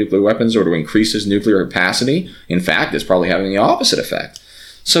to get nuclear weapons or to increase his nuclear capacity. In fact, it's probably having the opposite effect.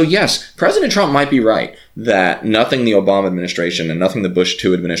 So yes, President Trump might be right that nothing the Obama administration and nothing the Bush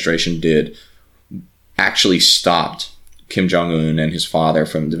II administration did actually stopped Kim Jong-un and his father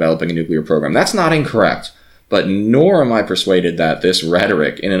from developing a nuclear program. That's not incorrect. But nor am I persuaded that this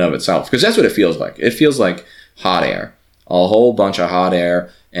rhetoric in and of itself, because that's what it feels like. It feels like hot air, a whole bunch of hot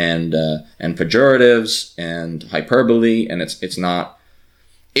air and pejoratives and hyperbole, and it's not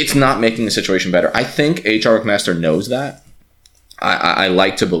making the situation better. I think H.R. McMaster knows that. I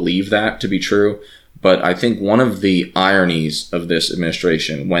like to believe that to be true, but I think one of the ironies of this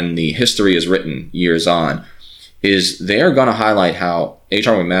administration, when the history is written years on, is they are going to highlight how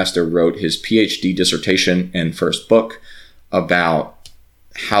H.R. McMaster wrote his PhD dissertation and first book about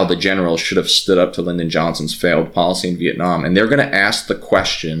how the generals should have stood up to Lyndon Johnson's failed policy in Vietnam. And they're going to ask the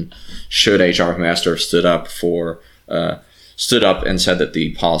question, should H.R. McMaster have stood up and said that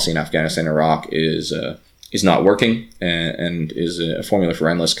the policy in Afghanistan and Iraq is not working and is a formula for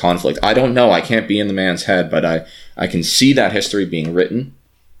endless conflict? I don't know. I can't be in the man's head, but I can see that history being written.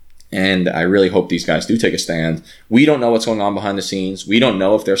 And I really hope these guys do take a stand. We don't know what's going on behind the scenes. We don't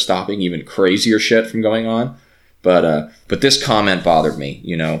know if they're stopping even crazier shit from going on. But this comment bothered me,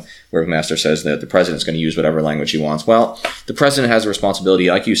 where McMaster says that the president's going to use whatever language he wants. Well, the president has a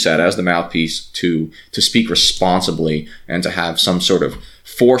responsibility, like you said, as the mouthpiece to speak responsibly and to have some sort of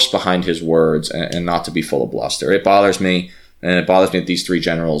force behind his words and not to be full of bluster. It bothers me, and it bothers me that these three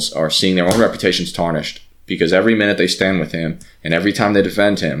generals are seeing their own reputations tarnished, because every minute they stand with him and every time they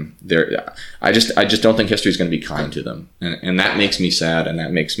defend him, I just don't think history is going to be kind to them. And that makes me sad, and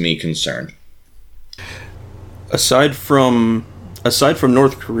that makes me concerned. Aside from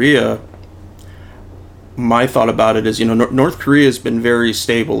North Korea, my thought about it is, North Korea has been very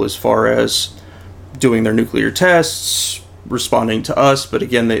stable as far as doing their nuclear tests, responding to us. But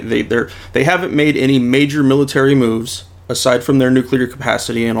again, they haven't made any major military moves aside from their nuclear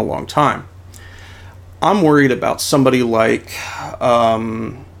capacity in a long time. I'm worried about somebody like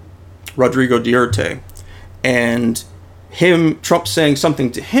Rodrigo Duterte and Trump saying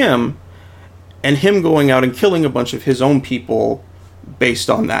something to him, and him going out and killing a bunch of his own people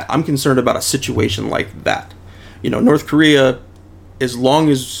based on that. I'm concerned about a situation like that. North Korea, as long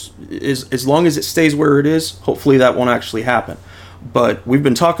as it stays where it is, hopefully that won't actually happen. But we've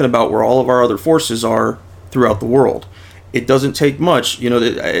been talking about where all of our other forces are throughout the world. It doesn't take much,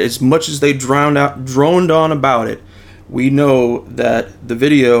 as much as they droned on about it. We know that the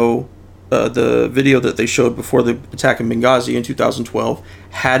video that they showed before the attack in Benghazi in 2012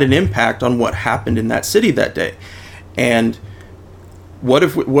 had an impact on what happened in that city that day. And what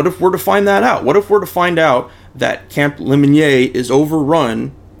if we're to find that out? What if we're to find out that Camp Lemonnier is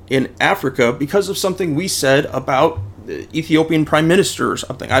overrun in Africa because of something we said about the Ethiopian prime minister or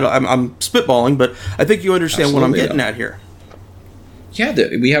something? I'm spitballing, but I think you understand Absolutely, what I'm getting at here. Yeah,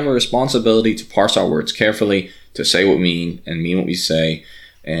 we have a responsibility to parse our words carefully, to say what we mean and mean what we say,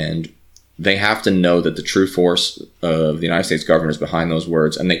 and they have to know that the true force of the United States government is behind those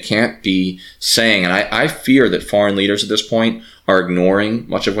words, and they can't be saying, and I fear that foreign leaders at this point are ignoring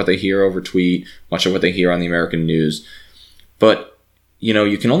much of what they hear over tweet, much of what they hear on the American news. But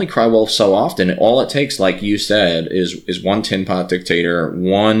you can only cry wolf so often. All it takes, like you said, is one tin pot dictator,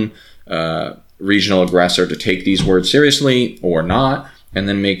 one regional aggressor to take these words seriously or not, and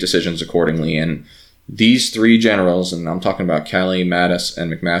then make decisions accordingly. And these three generals, and I'm talking about Kelly, Mattis,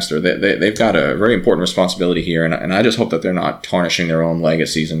 and McMaster, they've got a very important responsibility here, and I just hope that they're not tarnishing their own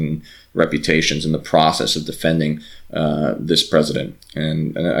legacies and reputations in the process of defending this president.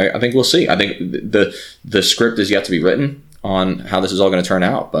 And I think we'll see. I think the script is yet to be written on how this is all going to turn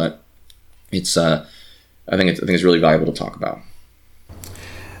out, but it's I think it's really valuable to talk about.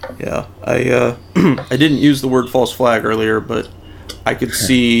 Yeah, I didn't use the word false flag earlier, but I could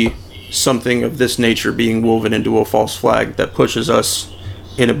see something of this nature being woven into a false flag that pushes us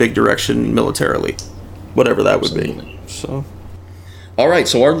in a big direction militarily, whatever that would be. So, all right.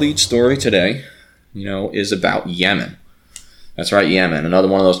 So our lead story today, is about Yemen. That's right, Yemen, another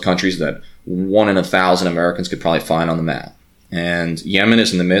one of those countries that 1 in 1,000 Americans could probably find on the map. And Yemen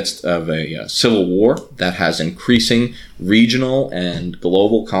is in the midst of a civil war that has increasing regional and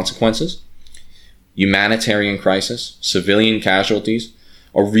global consequences, humanitarian crisis, civilian casualties,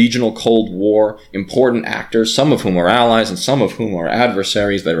 a regional Cold War, important actors, some of whom are allies and some of whom are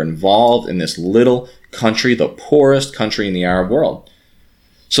adversaries that are involved in this little country, the poorest country in the Arab world.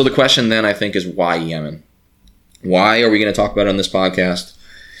 So the question then, I think, is why Yemen? Why are we going to talk about it on this podcast?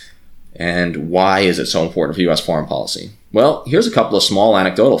 And why is it so important for U.S. foreign policy? Well, here's a couple of small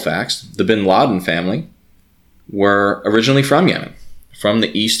anecdotal facts. The bin Laden family were originally from Yemen, from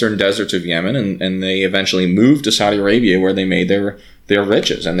the eastern deserts of Yemen, and they eventually moved to Saudi Arabia, where they made their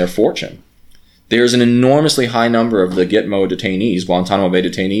riches and their fortune. There's an enormously high number of the Gitmo detainees, Guantanamo Bay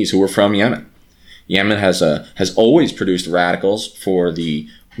detainees, who were from Yemen. Yemen has always produced radicals for the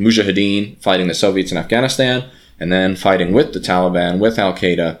Mujahideen fighting the Soviets in Afghanistan, and then fighting with the Taliban, with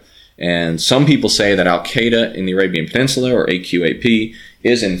Al-Qaeda. And some people say that Al-Qaeda in the Arabian Peninsula, or AQAP,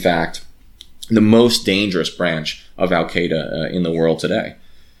 is in fact the most dangerous branch of Al-Qaeda in the world today.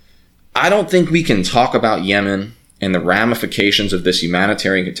 I don't think we can talk about Yemen and the ramifications of this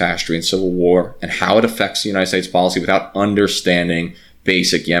humanitarian catastrophe and civil war and how it affects the United States policy without understanding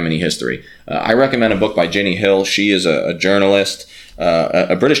basic Yemeni history. I recommend a book by Ginny Hill. She is a journalist,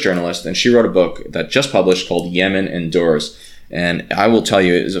 a British journalist, and she wrote a book that just published called Yemen Endures. And I will tell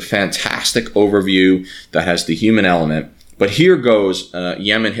you, it is a fantastic overview that has the human element. But here goes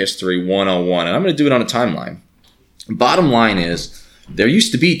Yemen History 101, and I'm going to do it on a timeline. Bottom line is, there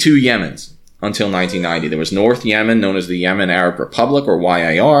used to be two Yemens until 1990. There was North Yemen, known as the Yemen Arab Republic, or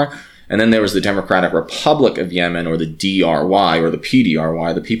YAR, and then there was the Democratic Republic of Yemen, or the DRY, or the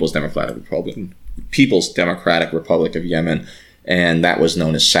PDRY, the People's Democratic Republic of Yemen, and that was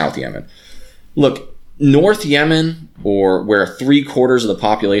known as South Yemen. Look, North Yemen, or where 3/4 of the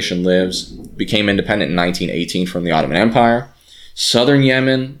population lives, became independent in 1918 from the Ottoman Empire. Southern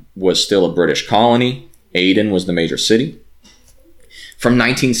Yemen was still a British colony. Aden was the major city. From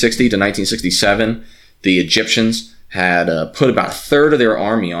 1960 to 1967, the Egyptians had put about a third of their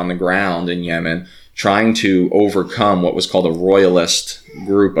army on the ground in Yemen, trying to overcome what was called a royalist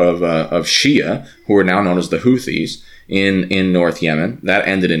group of Shia, who are now known as the Houthis, in North Yemen. That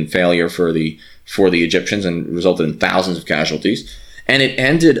ended in failure for the Egyptians and resulted in thousands of casualties. And it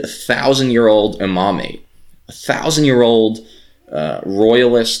ended a 1,000-year-old imamate, a 1,000-year-old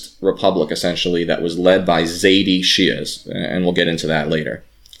royalist republic, essentially, that was led by Zaydi Shias, and we'll get into that later.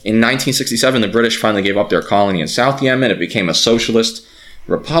 In 1967, the British finally gave up their colony in South Yemen. It became a socialist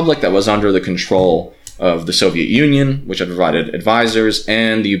republic that was under the control of the Soviet Union, which had provided advisors,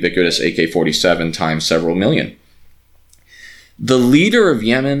 and the ubiquitous AK-47 times several million. The leader of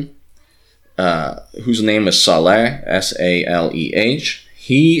Yemen, whose name is Saleh, S-A-L-E-H,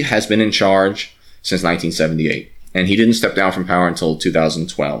 he has been in charge since 1978. And he didn't step down from power until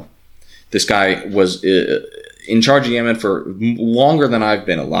 2012. This guy was in charge of Yemen for longer than I've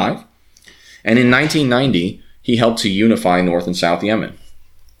been alive. And in 1990, he helped to unify North and South Yemen.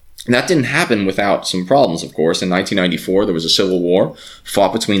 And that didn't happen without some problems, of course. In 1994, there was a civil war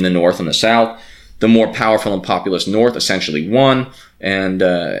fought between the North and the South. The more powerful and populous North essentially won and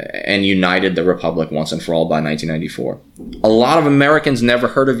united the republic once and for all by 1994. A lot of Americans never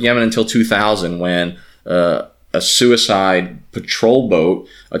heard of Yemen until 2000, when a suicide patrol boat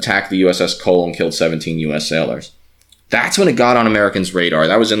attacked the USS Cole and killed 17 U.S. sailors. That's when it got on Americans' radar.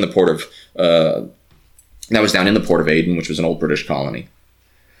 That was in the port of that was down in the port of Aden, which was an old British colony.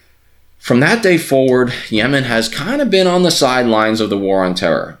 From that day forward, Yemen has kind of been on the sidelines of the war on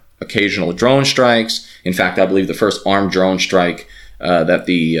terror. Occasional drone strikes. In fact, I believe the first armed drone strike that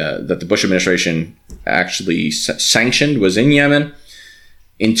the Bush administration actually sanctioned was in Yemen.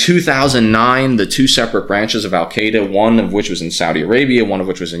 In 2009, the two separate branches of al-Qaeda, one of which was in Saudi Arabia, one of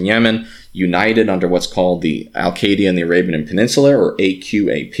which was in Yemen, united under what's called the Al-Qaeda in the Arabian Peninsula, or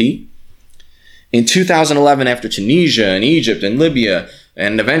AQAP. In 2011, after Tunisia and Egypt and Libya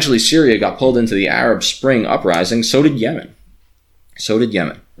and eventually Syria got pulled into the Arab Spring uprising, so did Yemen.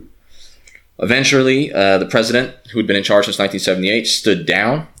 Eventually, the president, who had been in charge since 1978, stood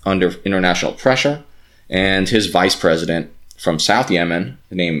down under international pressure, and his vice president from South Yemen,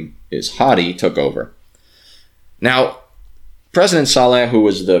 the name is Hadi, took over. Now, President Saleh, who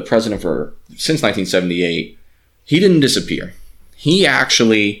was the president since 1978, he didn't disappear. He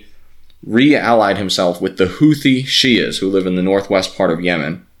actually re-allied himself with the Houthi Shias who live in the northwest part of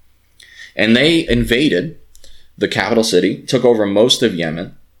Yemen, and they invaded the capital city, took over most of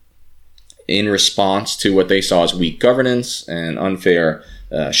Yemen in response to what they saw as weak governance and unfair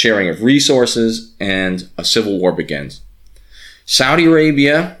sharing of resources, and a civil war begins. Saudi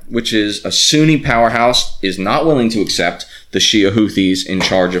Arabia, which is a Sunni powerhouse, is not willing to accept the Shia Houthis in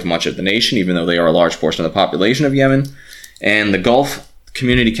charge of much of the nation, even though they are a large portion of the population of Yemen. And the Gulf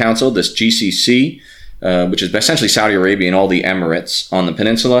Community Council, this GCC, which is essentially Saudi Arabia and all the Emirates on the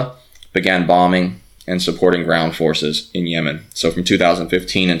peninsula, began bombing and supporting ground forces in Yemen. So from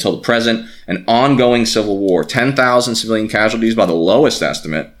 2015 until the present, an ongoing civil war, 10,000 civilian casualties by the lowest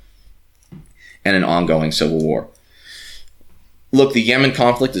estimate, and an ongoing civil war. Look, the Yemen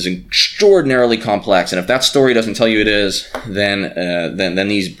conflict is extraordinarily complex, and if that story doesn't tell you it is, then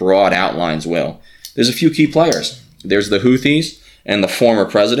these broad outlines will. There's a few key players. There's the Houthis and the former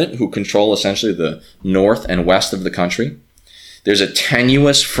president, who control essentially the north and west of the country. There's a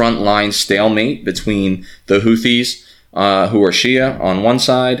tenuous frontline stalemate between the Houthis, who are Shia on one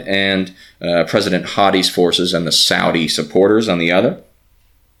side, and President Hadi's forces and the Saudi supporters on the other.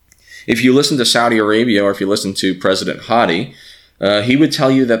 If you listen to Saudi Arabia, or if you listen to President Hadi, he would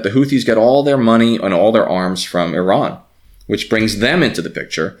tell you that the Houthis get all their money and all their arms from Iran, which brings them into the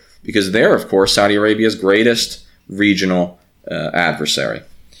picture, because they're, of course, Saudi Arabia's greatest regional adversary.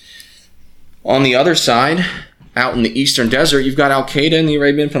 On the other side, out in the eastern desert, you've got al-Qaeda in the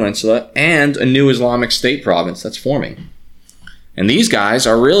Arabian Peninsula and a new Islamic State province that's forming. And these guys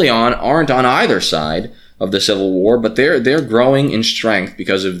aren't on either side of the civil war, but they're growing in strength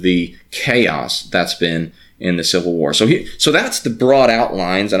because of the chaos that's been in the civil war. So that's the broad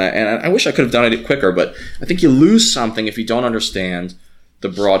outlines, and I wish I could have done it quicker, but I think you lose something if you don't understand the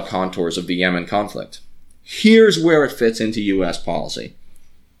broad contours of the Yemen conflict. Here's where it fits into U.S. policy.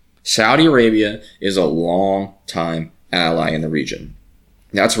 Saudi Arabia is a long-time ally in the region.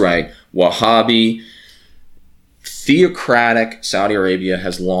 That's right. Wahhabi, theocratic Saudi Arabia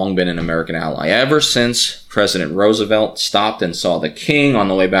has long been an American ally. Ever since President Roosevelt stopped and saw the king on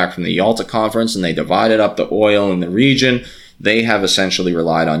the way back from the Yalta Conference, and they divided up the oil in the region, they have essentially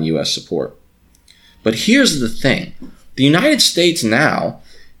relied on U.S. support. But here's the thing. The United States now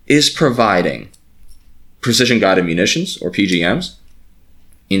is providing precision-guided munitions, or PGMs,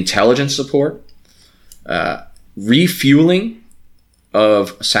 intelligence support, refueling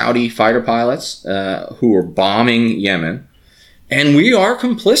of Saudi fighter pilots who are bombing Yemen, and we are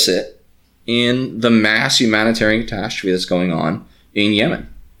complicit in the mass humanitarian catastrophe that's going on in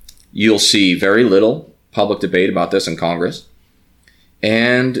Yemen. You'll see very little public debate about this in Congress,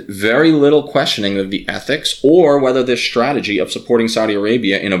 and very little questioning of the ethics or whether this strategy of supporting Saudi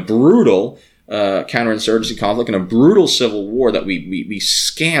Arabia in a brutal counterinsurgency conflict, in a brutal civil war that we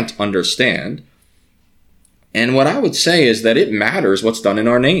scant understand. And what I would say is that it matters what's done in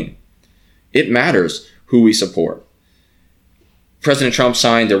our name. It matters who we support. President Trump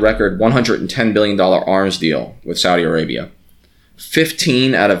signed a record $110 billion arms deal with Saudi Arabia.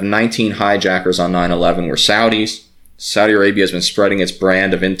 15 out of 19 hijackers on 9/11 were Saudis. Saudi Arabia has been spreading its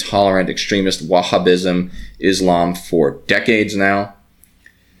brand of intolerant extremist Wahhabism Islam for decades now,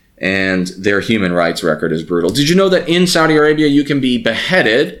 and their human rights record is brutal. Did you know that in Saudi Arabia you can be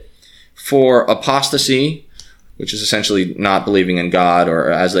beheaded for apostasy, which is essentially not believing in God,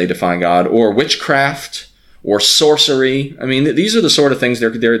 or as they define God, or witchcraft, or sorcery? I mean, these are the sort of things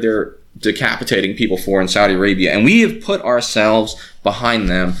they're decapitating people for in Saudi Arabia, and we have put ourselves behind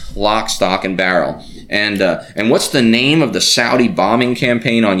them, lock, stock, and barrel. And what's the name of the Saudi bombing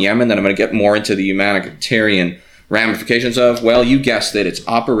campaign on Yemen that I'm going to get more into the humanitarian ramifications of? Well, you guessed it. It's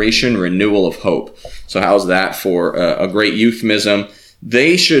Operation Renewal of Hope. So how's that for a great euphemism?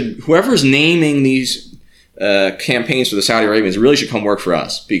 Whoever's naming these campaigns for the Saudi Arabians really should come work for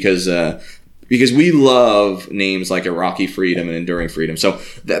us, because we love names like Iraqi freedom and enduring freedom. So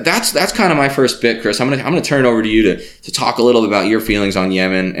that's kind of my first bit, Chris. I'm gonna turn it over to you to talk a little bit about your feelings on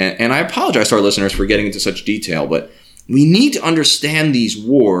Yemen. And I apologize to our listeners for getting into such detail, but We need to understand these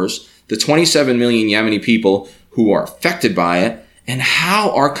wars, the 27 million Yemeni people who are affected by it, and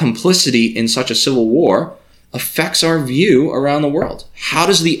how our complicity in such a civil war affects our view around the world. How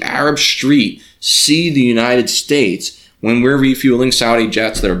does the Arab street see the United States when we're refueling Saudi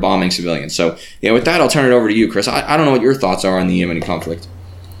jets that are bombing civilians? So, yeah, with that, I'll turn it over to you, Chris. I don't know what your thoughts are on the Yemeni conflict.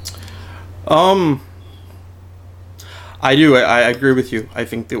 I do. I agree with you. I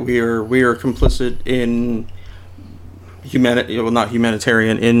think that we are complicit in not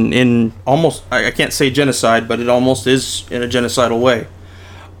humanitarian, in almost, I can't say genocide, but it almost is in a genocidal way.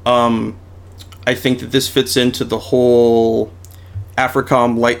 I think that this fits into the whole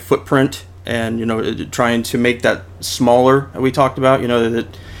AFRICOM light footprint, and trying to make that smaller that we talked about. That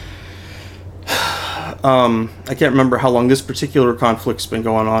I can't remember how long this particular conflict's been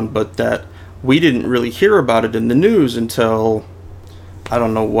going on, but that we didn't really hear about it in the news until, I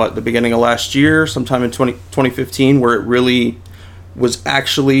don't know what, the beginning of last year, sometime in 2015, where it really was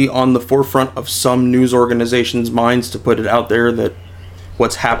actually on the forefront of some news organizations' minds to put it out there that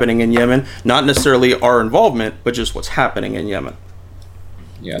what's happening in Yemen, not necessarily our involvement, but just what's happening in Yemen.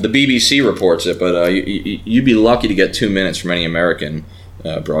 Yeah, the BBC reports it, but you'd be lucky to get 2 minutes from any American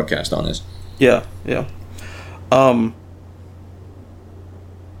broadcast on this. Yeah.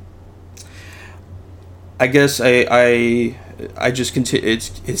 I guess I just continue.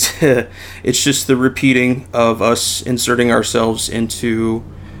 It's just the repeating of us inserting ourselves into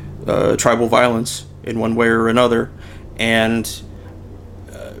tribal violence in one way or another, and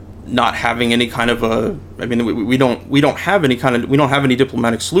not having any kind of we don't have any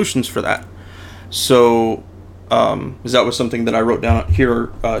diplomatic solutions for that. So that was something that I wrote down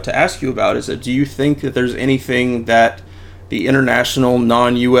here to ask you about. Is that, do you think that there's anything that the international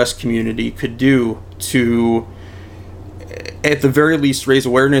non-U.S. community could do to, at the very least, raise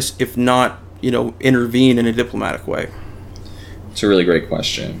awareness, if not, intervene in a diplomatic way? It's a really great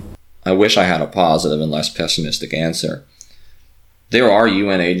question. I wish I had a positive and less pessimistic answer. There are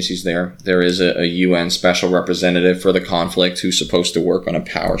UN agencies there. There is a UN special representative for the conflict who's supposed to work on a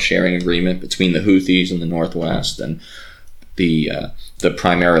power sharing agreement between the Houthis in the northwest and the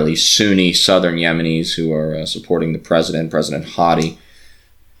primarily Sunni southern Yemenis who are supporting the President Hadi.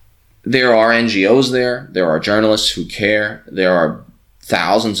 There are NGOs there. There are journalists who care. There are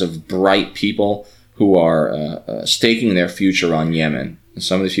thousands of bright people who are staking their future on Yemen. And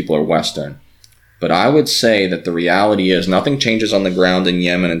some of these people are Western. But I would say that the reality is nothing changes on the ground in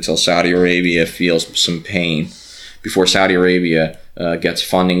Yemen until Saudi Arabia feels some pain, before Saudi Arabia gets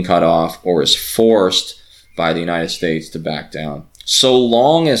funding cut off or is forced by the United States to back down. So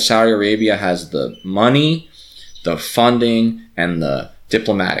long as Saudi Arabia has the money, the funding, and the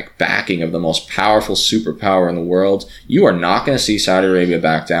diplomatic backing of the most powerful superpower in the world, you are not going to see Saudi Arabia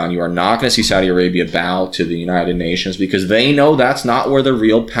back down. You are not going to see Saudi Arabia bow to the United Nations, because they know that's not where the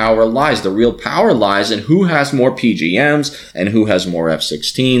real power lies. The real power lies in who has more PGMs and who has more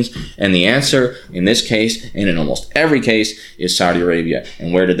F-16s. And the answer in this case, and in almost every case, is Saudi Arabia.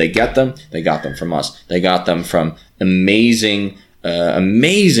 And where did they get them? They got them from us. They got them from amazingly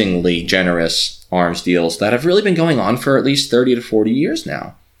generous arms deals that have really been going on for at least 30 to 40 years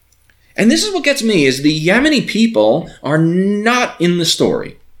now. And this is what gets me, is the Yemeni people are not in the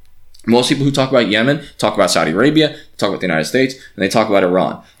story. Most people who talk about Yemen talk about Saudi Arabia, talk about the United States, and they talk about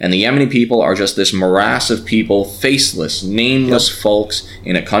Iran. And the Yemeni people are just this morass of people, faceless, nameless folks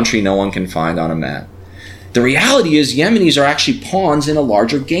in a country no one can find on a map. The reality is Yemenis are actually pawns in a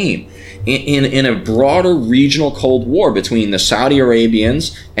larger game, in a broader regional Cold War between the Saudi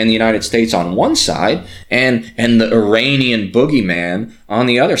Arabians and the United States on one side, and the Iranian boogeyman on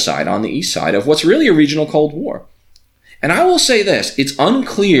the other side, on the east side of what's really a regional Cold War. And I will say this, it's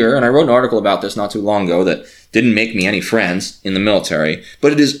unclear, and I wrote an article about this not too long ago that didn't make me any friends in the military,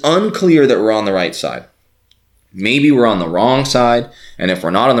 but it is unclear that we're on the right side. Maybe we're on the wrong side, and if we're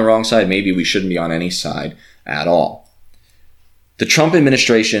not on the wrong side, maybe we shouldn't be on any side at all. The Trump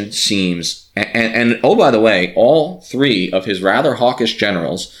administration seems, and oh, by the way, all three of his rather hawkish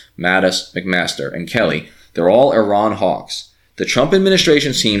generals, Mattis, McMaster, and Kelly, they're all Iran hawks. The Trump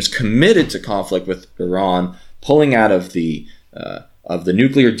administration seems committed to conflict with Iran, pulling out of the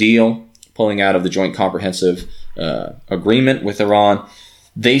nuclear deal, pulling out of the joint comprehensive agreement with Iran.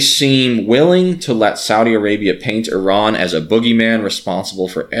 They seem willing to let Saudi Arabia paint Iran as a boogeyman responsible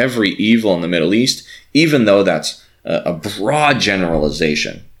for every evil in the Middle East, even though that's a broad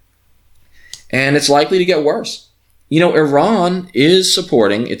generalization. And it's likely to get worse. Iran is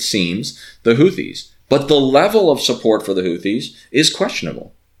supporting, it seems, the Houthis, but the level of support for the Houthis is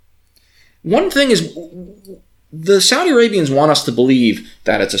questionable. One thing is, the Saudi Arabians want us to believe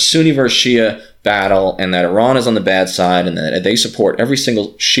that it's a Sunni versus Shia battle and that Iran is on the bad side and that they support every single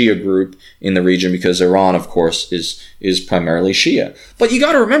Shia group in the region because Iran, of course, is primarily Shia. But you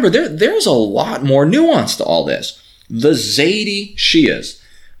got to remember, there's a lot more nuance to all this. The Zaydi Shias,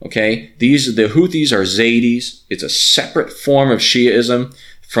 okay? The Houthis are Zaydis. It's a separate form of Shiaism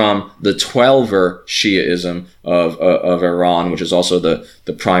from the Twelver Shiaism of Iran, which is also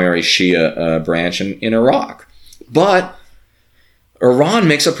the primary Shia branch in Iraq. But Iran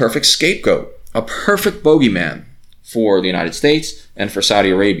makes a perfect scapegoat, a perfect bogeyman for the United States and for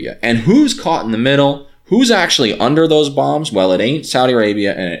Saudi Arabia. And who's caught in the middle? Who's actually under those bombs? Well, it ain't Saudi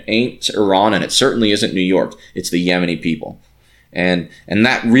Arabia and it ain't Iran and it certainly isn't New York. It's the Yemeni people. And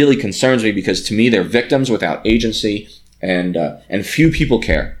that really concerns me because to me they're victims without agency and few people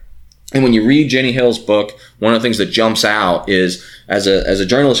care. And when you read Jenny Hill's book, one of the things that jumps out is, as a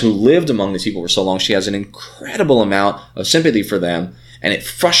journalist who lived among these people for so long, she has an incredible amount of sympathy for them, and it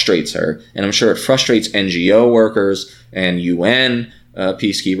frustrates her. And I'm sure it frustrates NGO workers and UN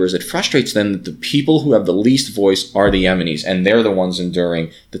peacekeepers. It frustrates them that the people who have the least voice are the Yemenis, and they're the ones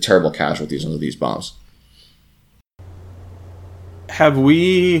enduring the terrible casualties under these bombs. Have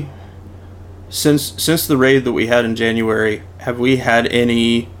we, since the raid that we had in January, have we had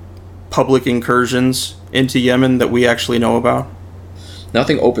any public incursions into Yemen that we actually know about?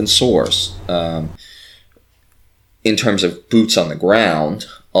 Nothing open source in terms of boots on the ground,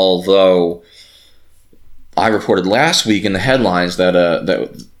 although I reported last week in the headlines that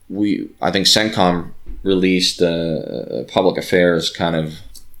I think CENTCOM released public affairs kind of,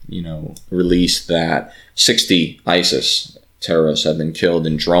 released that 60 ISIS terrorists have been killed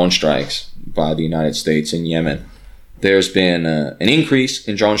in drone strikes by the United States in Yemen. There's been an increase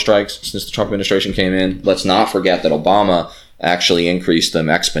in drone strikes since the Trump administration came in. Let's not forget that Obama actually increased them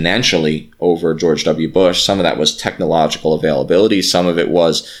exponentially over George W. Bush. Some of that was technological availability. Some of it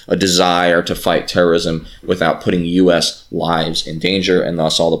was a desire to fight terrorism without putting U.S. lives in danger and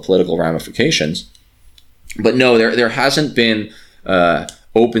thus all the political ramifications. But no, there hasn't been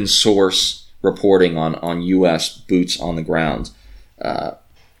open source reporting on U.S. boots on the ground.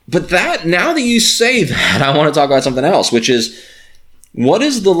 But now that you say that, I want to talk about something else, which is, what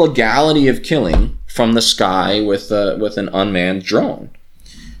is the legality of killing from the sky with an unmanned drone?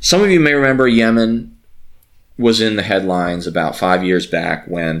 Some of you may remember Yemen was in the headlines about 5 years back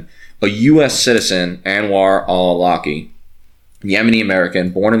when a U.S. citizen, Anwar al-Awlaki, Yemeni American,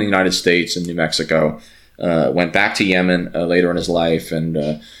 born in the United States in New Mexico, went back to Yemen later in his life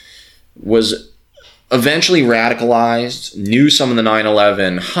and was eventually radicalized, knew some of the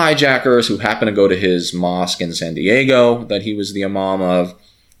 9/11 hijackers who happened to go to his mosque in San Diego that he was the imam of,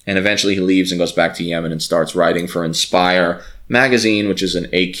 and eventually he leaves and goes back to Yemen and starts writing for Inspire magazine, which is an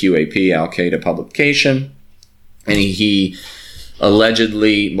AQAP, Al-Qaeda publication. And he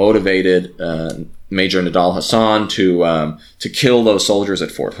allegedly motivated Major Nidal Hassan to kill those soldiers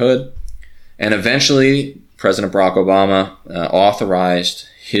at Fort Hood. And eventually, President Barack Obama authorized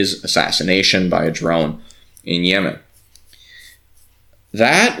his assassination by a drone in Yemen.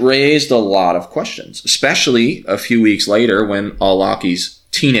 That raised a lot of questions, especially a few weeks later when al-Awlaki's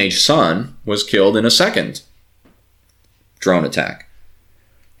teenage son was killed in a second drone attack.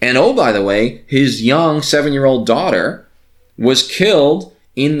 And oh, by the way, his young 7-year-old daughter was killed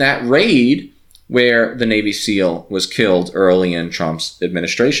in that raid where the Navy SEAL was killed early in Trump's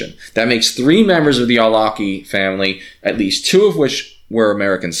administration. That makes 3 members of the al-Awlaki family, at least 2 of which were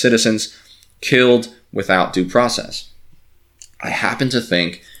American citizens, killed without due process. I happen to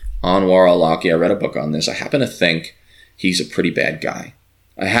think Anwar al-Awlaki, I read a book on this, I happen to think he's a pretty bad guy.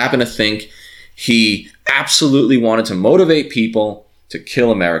 I happen to think he absolutely wanted to motivate people to kill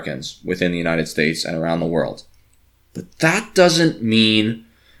Americans within the United States and around the world. But that doesn't mean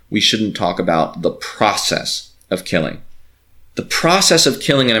we shouldn't talk about the process of killing. The process of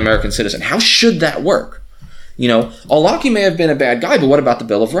killing an American citizen. How should that work? Al-Awlaki may have been a bad guy, but what about the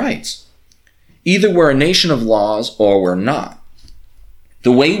Bill of Rights? Either we're a nation of laws or we're not.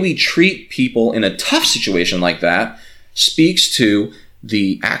 The way we treat people in a tough situation like that speaks to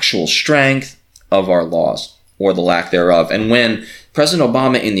the actual strength of our laws or the lack thereof. And when President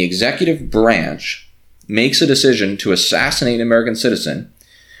Obama in the executive branch makes a decision to assassinate an American citizen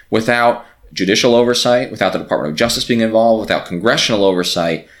without judicial oversight, without the Department of Justice being involved, without congressional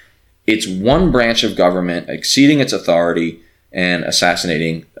oversight, it's one branch of government exceeding its authority and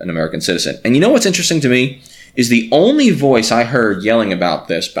assassinating an American citizen. And you know what's interesting to me is the only voice I heard yelling about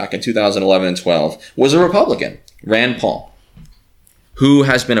this back in 2011 and 12 was a Republican, Rand Paul, who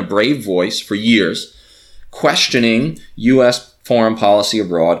has been a brave voice for years, questioning U.S. foreign policy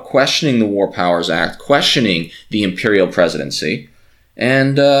abroad, questioning the War Powers Act, questioning the imperial presidency,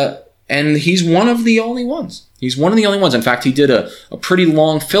 and he's one of the only ones. He's one of the only ones. In fact, he did a pretty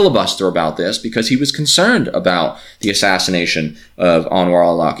long filibuster about this because he was concerned about the assassination of Anwar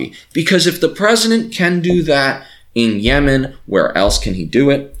al-Awlaki. Because if the president can do that in Yemen, where else can he do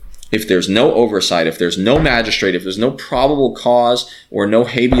it? If there's no oversight, if there's no magistrate, if there's no probable cause or no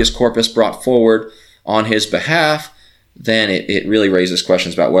habeas corpus brought forward on his behalf, then it really raises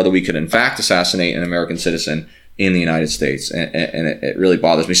questions about whether we could in fact assassinate an American citizen in the United States, and it really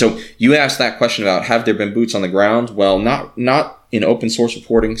bothers me. So you asked that question about have there been boots on the ground? Well, not in open source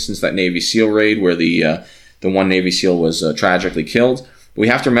reporting since that Navy SEAL raid where the one Navy SEAL was tragically killed. But we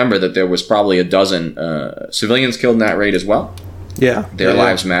have to remember that there was probably a dozen civilians killed in that raid as well. Yeah, their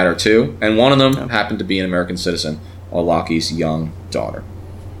lives matter too, and one of them happened to be an American citizen, al-Awlaki's young daughter.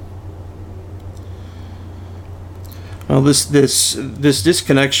 Well, this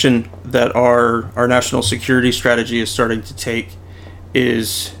disconnection that our national security strategy is starting to take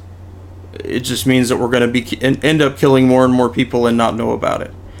it just means that we're going to end up killing more and more people and not know about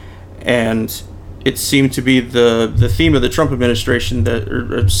it. And it seemed to be the theme of the Trump administration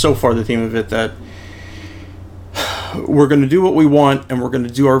or so far the theme of it, that we're going to do what we want and we're going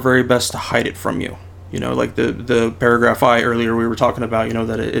to do our very best to hide it from you. You know, like the paragraph I earlier we were talking about, you know,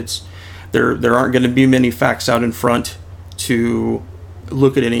 that it's there aren't going to be many facts out in front to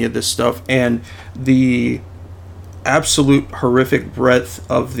look at any of this stuff, and the absolute horrific breadth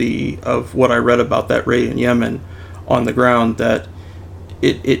of what I read about that raid in Yemen on the ground, that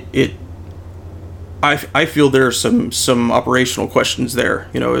I feel there are some operational questions there,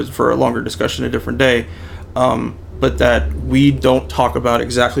 you know, for a longer discussion a different day, but that we don't talk about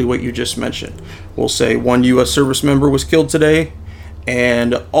exactly what you just mentioned. We'll say one U.S. service member was killed today,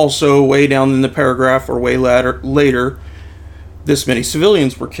 and also way down in the paragraph or way later, this many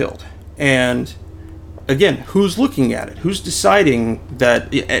civilians were killed. And again, who's looking at it? Who's deciding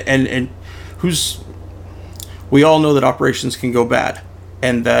that? And we all know that operations can go bad,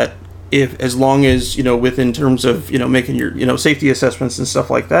 and that as long as, you know, within terms of, you know, making your, you know, safety assessments and stuff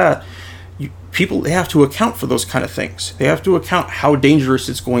like that, they have to account for those kind of things. They have to account how dangerous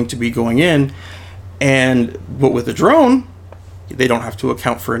it's going to be going in. But with a drone, they don't have to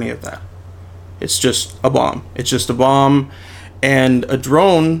account for any of that. It's just a bomb. It's just a bomb. And a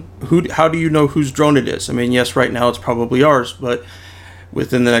drone, how do you know whose drone it is? I mean, yes, right now it's probably ours, but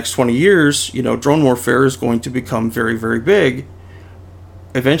within the next 20 years, you know, drone warfare is going to become very, very big.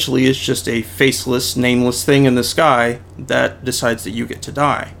 Eventually, it's just a faceless, nameless thing in the sky that decides that you get to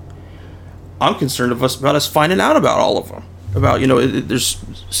die. I'm concerned about us finding out about all of them. About, you know, there's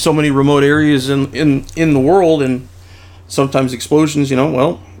so many remote areas in the world, and sometimes explosions, you know,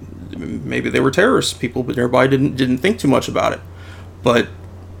 well, maybe they were terrorists. People nearby didn't think too much about it, but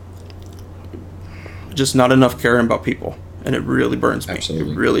just not enough caring about people, and it really burns me.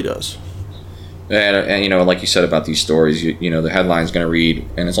 Absolutely. It really does. And you know, like you said about these stories, you know, the headline's going to read,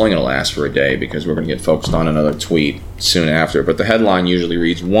 and it's only going to last for a day because we're going to get focused on another tweet soon after, but the headline usually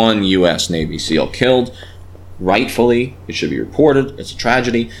reads, one U.S. Navy SEAL killed. Rightfully, it should be reported. It's a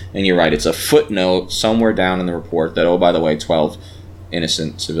tragedy. And you're right, it's a footnote somewhere down in the report that, oh, by the way, 12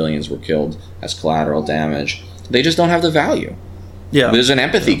 innocent civilians were killed as collateral damage. They just don't have the value. Yeah. There's an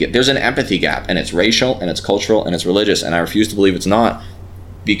empathy gap, and it's racial, and it's cultural, and it's religious, and I refuse to believe it's not,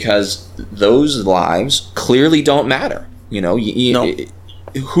 because those lives clearly don't matter. You know, no.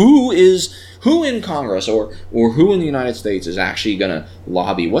 Who in Congress or who in the United States is actually going to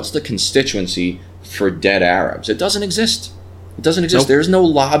lobby? What's the constituency for dead Arabs? It doesn't exist. It doesn't exist. Nope. There's no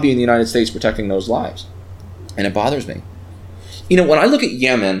lobby in the United States protecting those lives. And it bothers me. You know, when I look at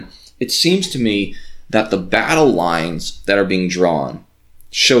Yemen, it seems to me that the battle lines that are being drawn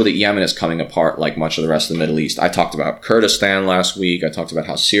show that Yemen is coming apart like much of the rest of the Middle East. I talked about Kurdistan last week. I talked about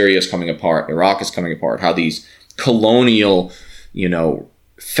how Syria is coming apart, Iraq is coming apart, how these colonial, you know,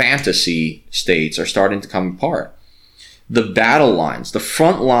 fantasy states are starting to come apart. The battle lines, the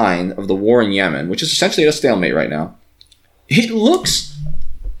front line of the war in Yemen, which is essentially at a stalemate right now, it looks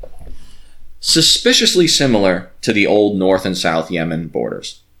suspiciously similar to the old North and South Yemen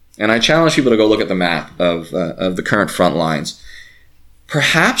borders. And I challenge people to go look at the map of the current front lines.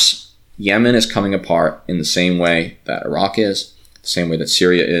 Perhaps Yemen is coming apart in the same way that Iraq is, the same way that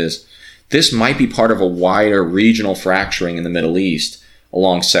Syria is. This might be part of a wider regional fracturing in the Middle East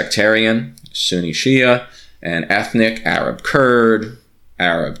along sectarian, Sunni Shia, and ethnic, Arab Kurd,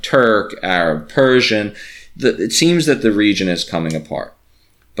 Arab Turk, Arab Persian. It seems that the region is coming apart.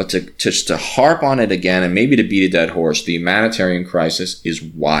 But to harp on it again and maybe to beat a dead horse, the humanitarian crisis is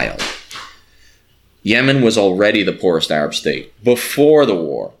wild. Yemen was already the poorest Arab state before the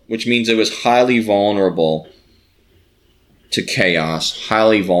war, which means it was highly vulnerable to chaos,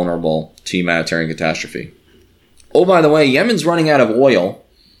 highly vulnerable to humanitarian catastrophe. Oh, by the way, Yemen's running out of oil,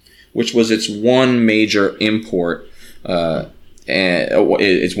 which was its one major import, and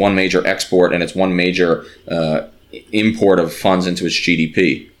its one major export, and its one major import of funds into its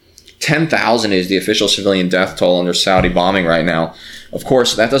GDP. 10,000 is the official civilian death toll under Saudi bombing right now. Of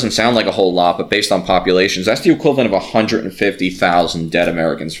course, that doesn't sound like a whole lot, but based on populations, that's the equivalent of 150,000 dead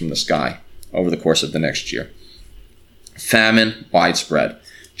Americans from the sky over the course of the next year. Famine, widespread.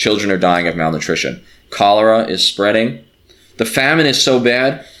 Children are dying of malnutrition. Cholera is spreading. The famine is so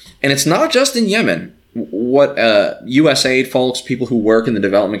bad, and it's not just in Yemen. What USAID folks, people who work in the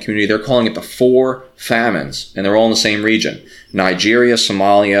development community, they're calling it the 4 famines, and they're all in the same region. Nigeria,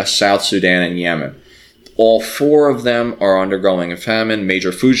 Somalia, South Sudan, and Yemen. All 4 of them are undergoing a famine,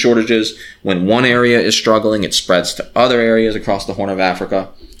 major food shortages. When one area is struggling, it spreads to other areas across the Horn of Africa.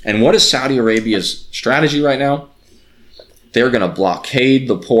 And what is Saudi Arabia's strategy right now? They're going to blockade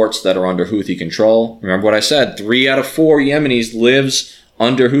the ports that are under Houthi control. Remember what I said, 3 out of 4 Yemenis lives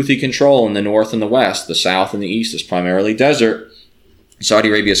under Houthi control in the north and the west. The south and the east is primarily desert. Saudi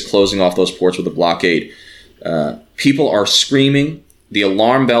Arabia is closing off those ports with a blockade. People are screaming. The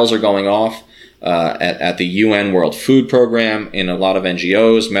alarm bells are going off at the UN World Food Program, in a lot of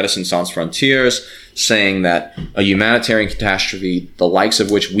NGOs, Médecins Sans Frontières, saying that a humanitarian catastrophe, the likes of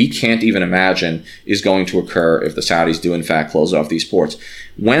which we can't even imagine, is going to occur if the Saudis do in fact close off these ports.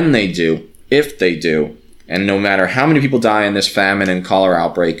 When they do, if they do, and no matter how many people die in this famine and cholera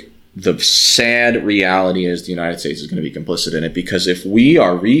outbreak, the sad reality is the United States is going to be complicit in it, because if we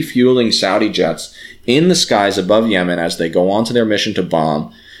are refueling Saudi jets in the skies above Yemen as they go on to their mission to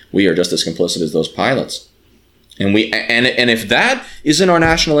bomb, we are just as complicit as those pilots. And if that is in our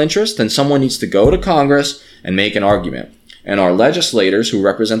national interest, then someone needs to go to Congress and make an argument. And our legislators who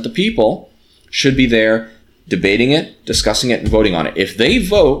represent the people should be there debating it, discussing it, and voting on it. If they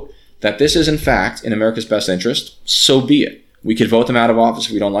vote that this is in fact in America's best interest, so be it. We could vote them out of office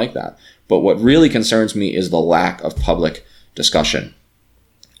if we don't like that. But what really concerns me is the lack of public discussion.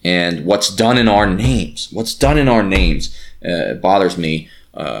 And what's done in our names. Bothers me.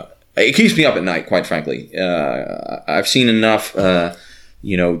 It keeps me up at night, quite frankly. I've seen enough, dead,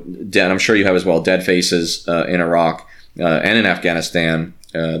 I'm sure you have as well, dead faces in Iraq and in Afghanistan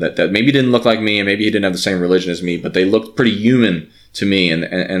that maybe didn't look like me, and maybe he didn't have the same religion as me, but they looked pretty human to me,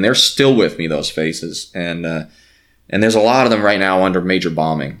 and they're still with me, those faces. And there's a lot of them right now under major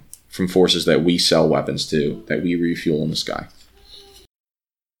bombing from forces that we sell weapons to, that we refuel in the sky.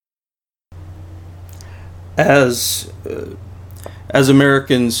 As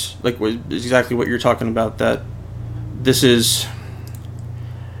Americans, like exactly what you're talking about, that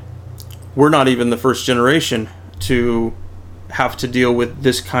we're not even the first generation to have to deal with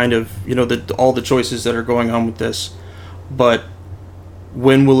this kind of, all the choices that are going on with this. But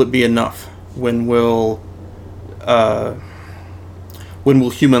when will it be enough? When will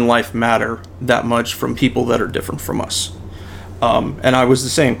human life matter that much from people that are different from us? And I was the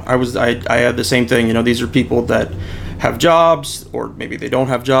same. I had the same thing. These are people that have jobs, or maybe they don't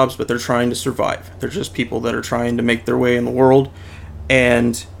have jobs, but they're trying to survive. They're just people that are trying to make their way in the world.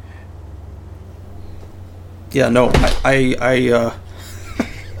 And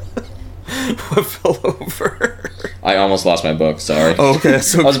what fell over? I almost lost my book, sorry. Oh, okay.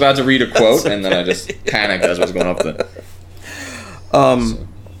 I was about to read a quote, and then I just panicked as I was going up with it.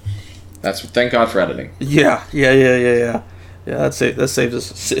 Thank God for editing. Yeah, that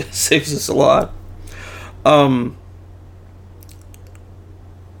saves us a lot.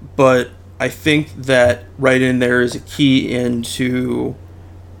 But I think that right in there is a key into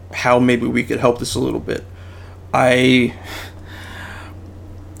how maybe we could help this a little bit.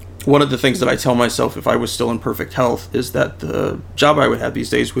 One of the things that I tell myself if I was still in perfect health is that the job I would have these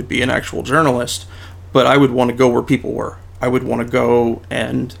days would be an actual journalist, but I would want to go where people were. I would want to go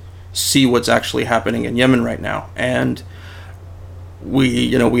and see what's actually happening in Yemen right now. And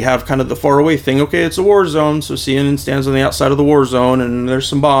we have kind of the faraway thing. Okay, it's a war zone, so CNN stands on the outside of the war zone, and there's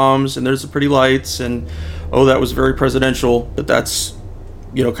some bombs, and there's the pretty lights, and that was very presidential, but that's,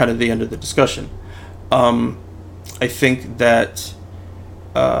 kind of the end of the discussion. I think that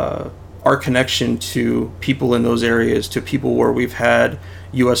our connection to people in those areas, to people where we've had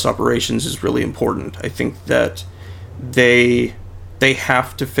U.S. operations, is really important. I think that they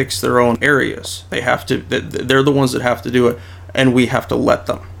have to fix their own areas. They're the ones that have to do it, and we have to let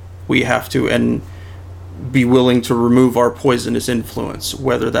them. We have to, and be willing to remove our poisonous influence,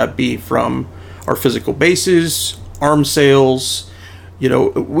 whether that be from our physical bases, arms sales,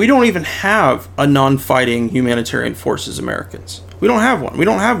 We don't even have a non-fighting humanitarian force as Americans. We don't have one. We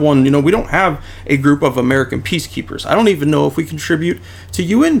don't have one. We don't have a group of American peacekeepers. I don't even know if we contribute to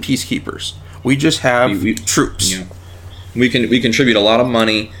UN peacekeepers. We just have troops. Yeah. We contribute a lot of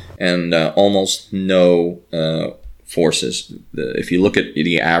money and almost no forces. If you look at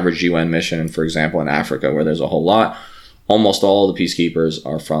the average UN mission, for example, in Africa, where there's a whole lot, almost all the peacekeepers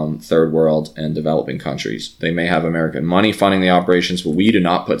are from third world and developing countries. They may have American money funding the operations, but we do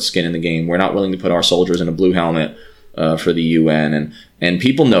not put skin in the game. We're not willing to put our soldiers in a blue helmet for the UN. And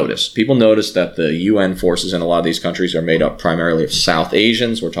people notice. People notice that the UN forces in a lot of these countries are made up primarily of South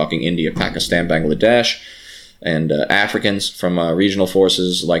Asians. We're talking India, Pakistan, Bangladesh, and Africans from regional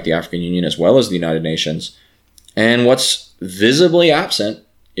forces like the African Union as well as the United Nations. And what's visibly absent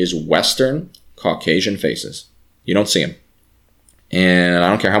is Western Caucasian faces. You don't see them. And I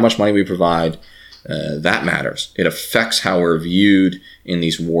don't care how much money we provide, that matters. It affects how we're viewed in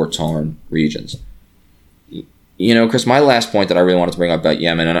these war-torn regions. Chris, my last point that I really wanted to bring up about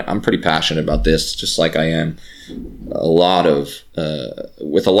Yemen, and I'm pretty passionate about this, just like I am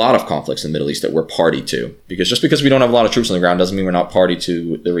with a lot of conflicts in the Middle East that we're party to. Just because we don't have a lot of troops on the ground doesn't mean we're not party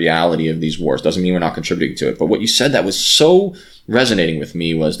to the reality of these wars. Doesn't mean we're not contributing to it. But what you said that was so resonating with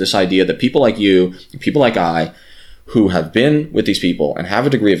me was this idea that people like you, people like I, who have been with these people and have a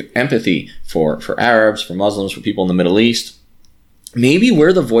degree of empathy for Arabs, for Muslims, for people in the Middle East, maybe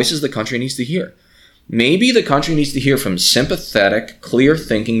we're the voices the country needs to hear. Maybe the country needs to hear from sympathetic,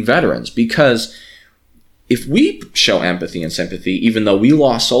 clear-thinking veterans, because if we show empathy and sympathy, even though we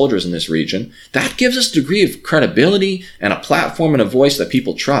lost soldiers in this region, that gives us a degree of credibility and a platform and a voice that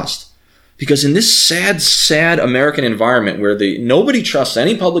people trust. Because in this sad, sad American environment where nobody trusts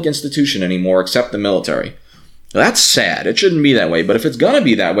any public institution anymore except the military, that's sad. It shouldn't be that way. But if it's going to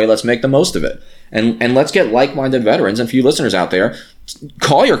be that way, let's make the most of it. And let's get like-minded veterans. And for you listeners out there,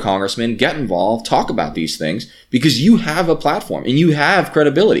 call your congressman, get involved, talk about these things, because you have a platform and you have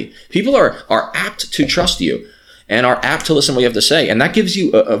credibility. People are apt to trust you and are apt to listen to what you have to say. And that gives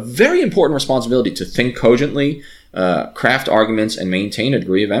you a very important responsibility to think cogently, craft arguments, and maintain a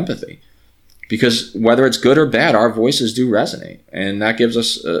degree of empathy. Because whether it's good or bad, our voices do resonate. And that gives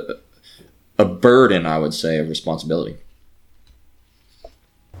us a burden, I would say, of responsibility.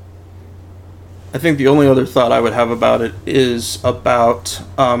 I think the only other thought I would have about it is about,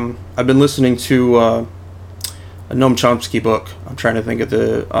 I've been listening to a Noam Chomsky book. I'm trying to think of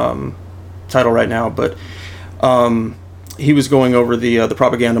the title right now, but he was going over the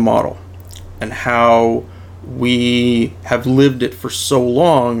propaganda model and how we have lived it for so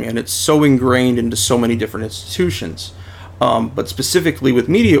long, and it's so ingrained into so many different institutions, but specifically with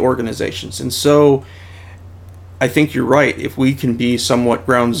media organizations. And so I think you're right. If we can be somewhat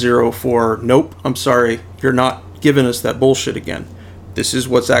ground zero for, nope, I'm sorry, you're not giving us that bullshit again. This is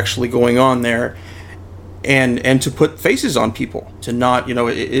what's actually going on there. And to put faces on people, to not,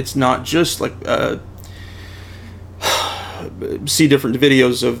 it's not just like, see different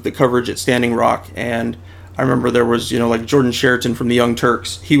videos of the coverage at Standing Rock. And I remember there was, like Jordan Sheraton from the Young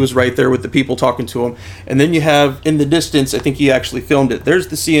Turks. He was right there with the people talking to him. And then you have in the distance, I think he actually filmed it, there's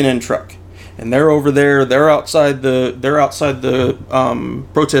the CNN truck. And they're over there. They're outside the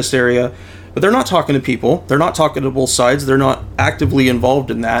protest area, but they're not talking to people. They're not talking to both sides. They're not actively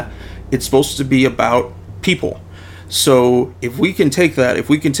involved in that. It's supposed to be about people. So if we can take that, if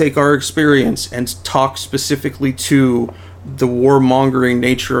we can take our experience and talk specifically to the warmongering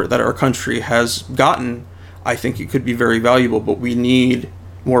nature that our country has gotten, I think it could be very valuable. But we need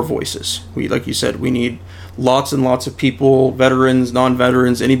more voices. Like you said, we need lots and lots of people, veterans,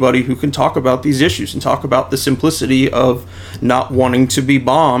 non-veterans, anybody who can talk about these issues and talk about the simplicity of not wanting to be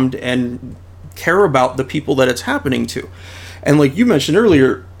bombed and care about the people that it's happening to. And like you mentioned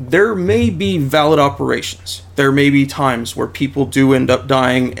earlier, there may be valid operations. There may be times where people do end up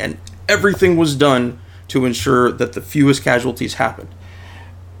dying and everything was done to ensure that the fewest casualties happened.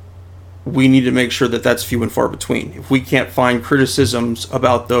 We need to make sure that that's few and far between. If we can't find criticisms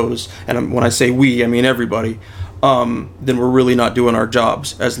about those, and when I say we, I mean everybody, then we're really not doing our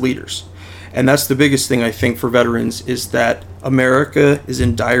jobs as leaders. And that's the biggest thing I think for veterans, is that America is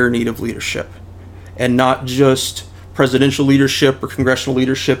in dire need of leadership. And not just presidential leadership or congressional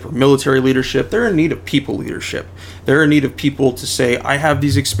leadership or military leadership. They're in need of people leadership. They're in need of people to say, I have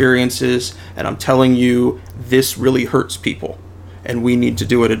these experiences and I'm telling you this really hurts people. And we need to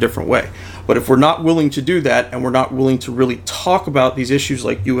do it a different way. But if we're not willing to do that, and we're not willing to really talk about these issues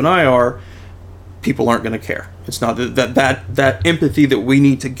like you and I are, people aren't going to care. It's not that empathy that we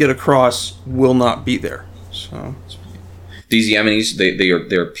need to get across will not be there. So these Yemenis,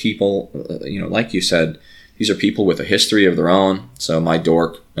 they're people, like you said, These are people with a history of their own. So my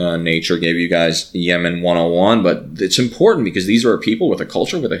dork nature gave you guys Yemen 101, but it's important because these are people with a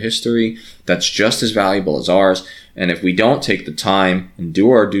culture, with a history that's just as valuable as ours. And if we don't take the time and do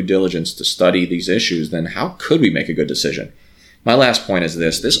our due diligence to study these issues, then how could we make a good decision? My last point is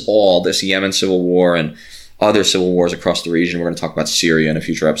this Yemen civil war and other civil wars across the region. We're going to talk about Syria in a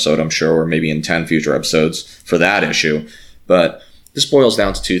future episode, I'm sure, or maybe in 10 future episodes for that issue. But this boils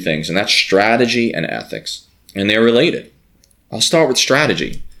down to two things, and that's strategy and ethics. And they're related. I'll start with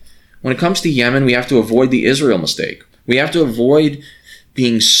strategy. When it comes to Yemen, we have to avoid the Israel mistake. We have to avoid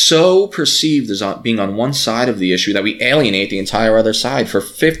being so perceived as being on one side of the issue that we alienate the entire other side. For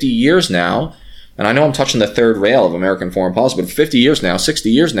 50 years now, and I know I'm touching the third rail of American foreign policy, but for 50 years now, 60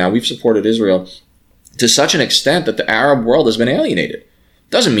 years now, we've supported Israel to such an extent that the Arab world has been alienated.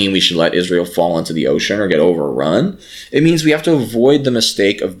 Doesn't mean we should let Israel fall into the ocean or get overrun. It means we have to avoid the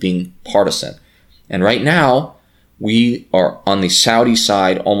mistake of being partisan. And right now, we are on the Saudi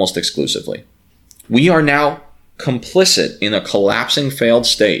side almost exclusively. We are now complicit in a collapsing, failed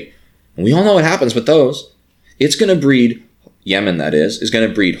state. And we all know what happens with those. It's going to breed, Yemen that is going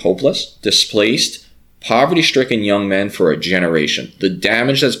to breed hopeless, displaced, poverty-stricken young men for a generation. The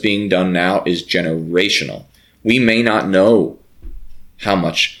damage that's being done now is generational. We may not know how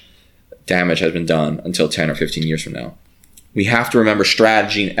much damage has been done until 10 or 15 years from now. We have to remember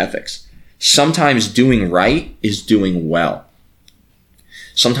strategy and ethics. Sometimes doing right is doing well.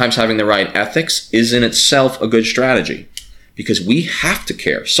 Sometimes having the right ethics is in itself a good strategy because we have to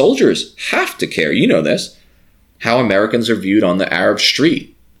care. Soldiers have to care. You know this. How Americans are viewed on the Arab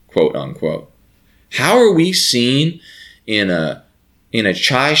street, quote unquote. How are we seen in a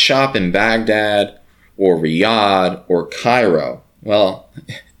chai shop in Baghdad or Riyadh or Cairo? Well,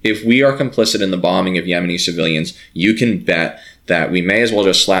 if we are complicit in the bombing of Yemeni civilians, you can bet that we may as well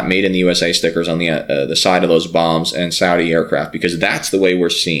just slap Made in the USA stickers on the side of those bombs and Saudi aircraft, because that's the way we're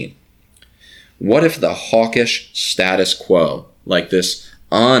seen. What if the hawkish status quo, like this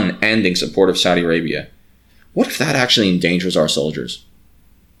unending support of Saudi Arabia, what if that actually endangers our soldiers?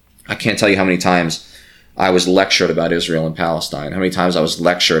 I can't tell you how many times I was lectured about Israel and Palestine, how many times I was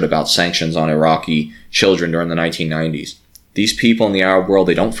lectured about sanctions on Iraqi children during the 1990s. These people in the Arab world,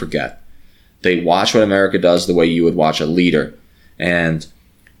 they don't forget. They watch what America does the way you would watch a leader. And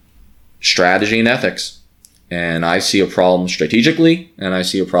strategy and ethics. And I see a problem strategically, and I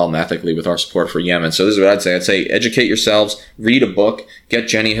see a problem ethically with our support for Yemen. So this is what I'd say. I'd say educate yourselves, read a book, get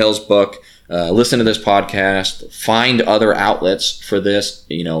Jenny Hill's book, listen to this podcast, find other outlets for this,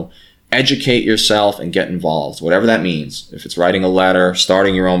 educate yourself and get involved, whatever that means. If it's writing a letter,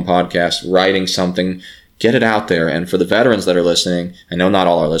 starting your own podcast, writing something, get it out there. And for the veterans that are listening, I know not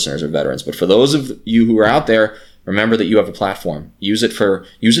all our listeners are veterans, but for those of you who are out there, remember that you have a platform. Use it for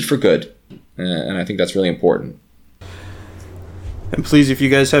good. And I think that's really important. And please, if you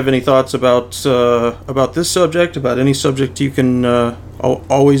guys have any thoughts about this subject, about any subject, you can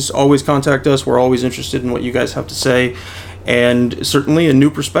always contact us. We're always interested in what you guys have to say, and certainly in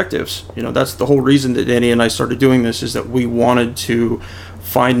new perspectives. That's the whole reason that Danny and I started doing this, is that we wanted to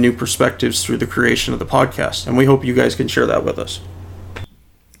find new perspectives through the creation of the podcast, and we hope you guys can share that with us.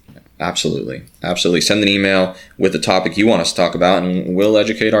 Absolutely. Send an email with the topic you want us to talk about, and we'll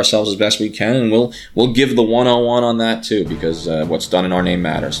educate ourselves as best we can, and we'll give the 101 on that too, because what's done in our name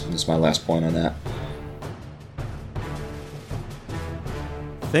matters. That's my last point on that.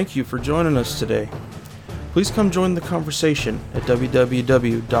 Thank you for joining us today. Please come join the conversation at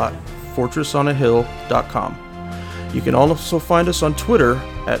www.fortressonahill.com. You can also find us on Twitter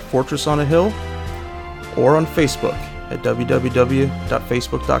at Fortress on a Hill, or on Facebook at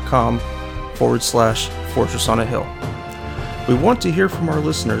www.facebook.com/Fortress on a Hill. We want to hear from our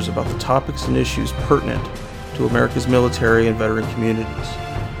listeners about the topics and issues pertinent to America's military and veteran communities.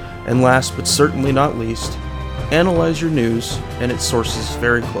 And last but certainly not least, analyze your news and its sources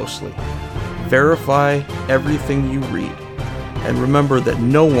very closely. Verify everything you read. And remember that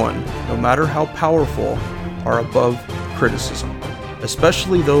no one, no matter how powerful, are above criticism,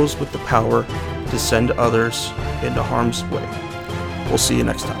 especially those with the power to send others into harm's way. We'll see you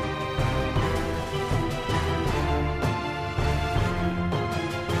next time.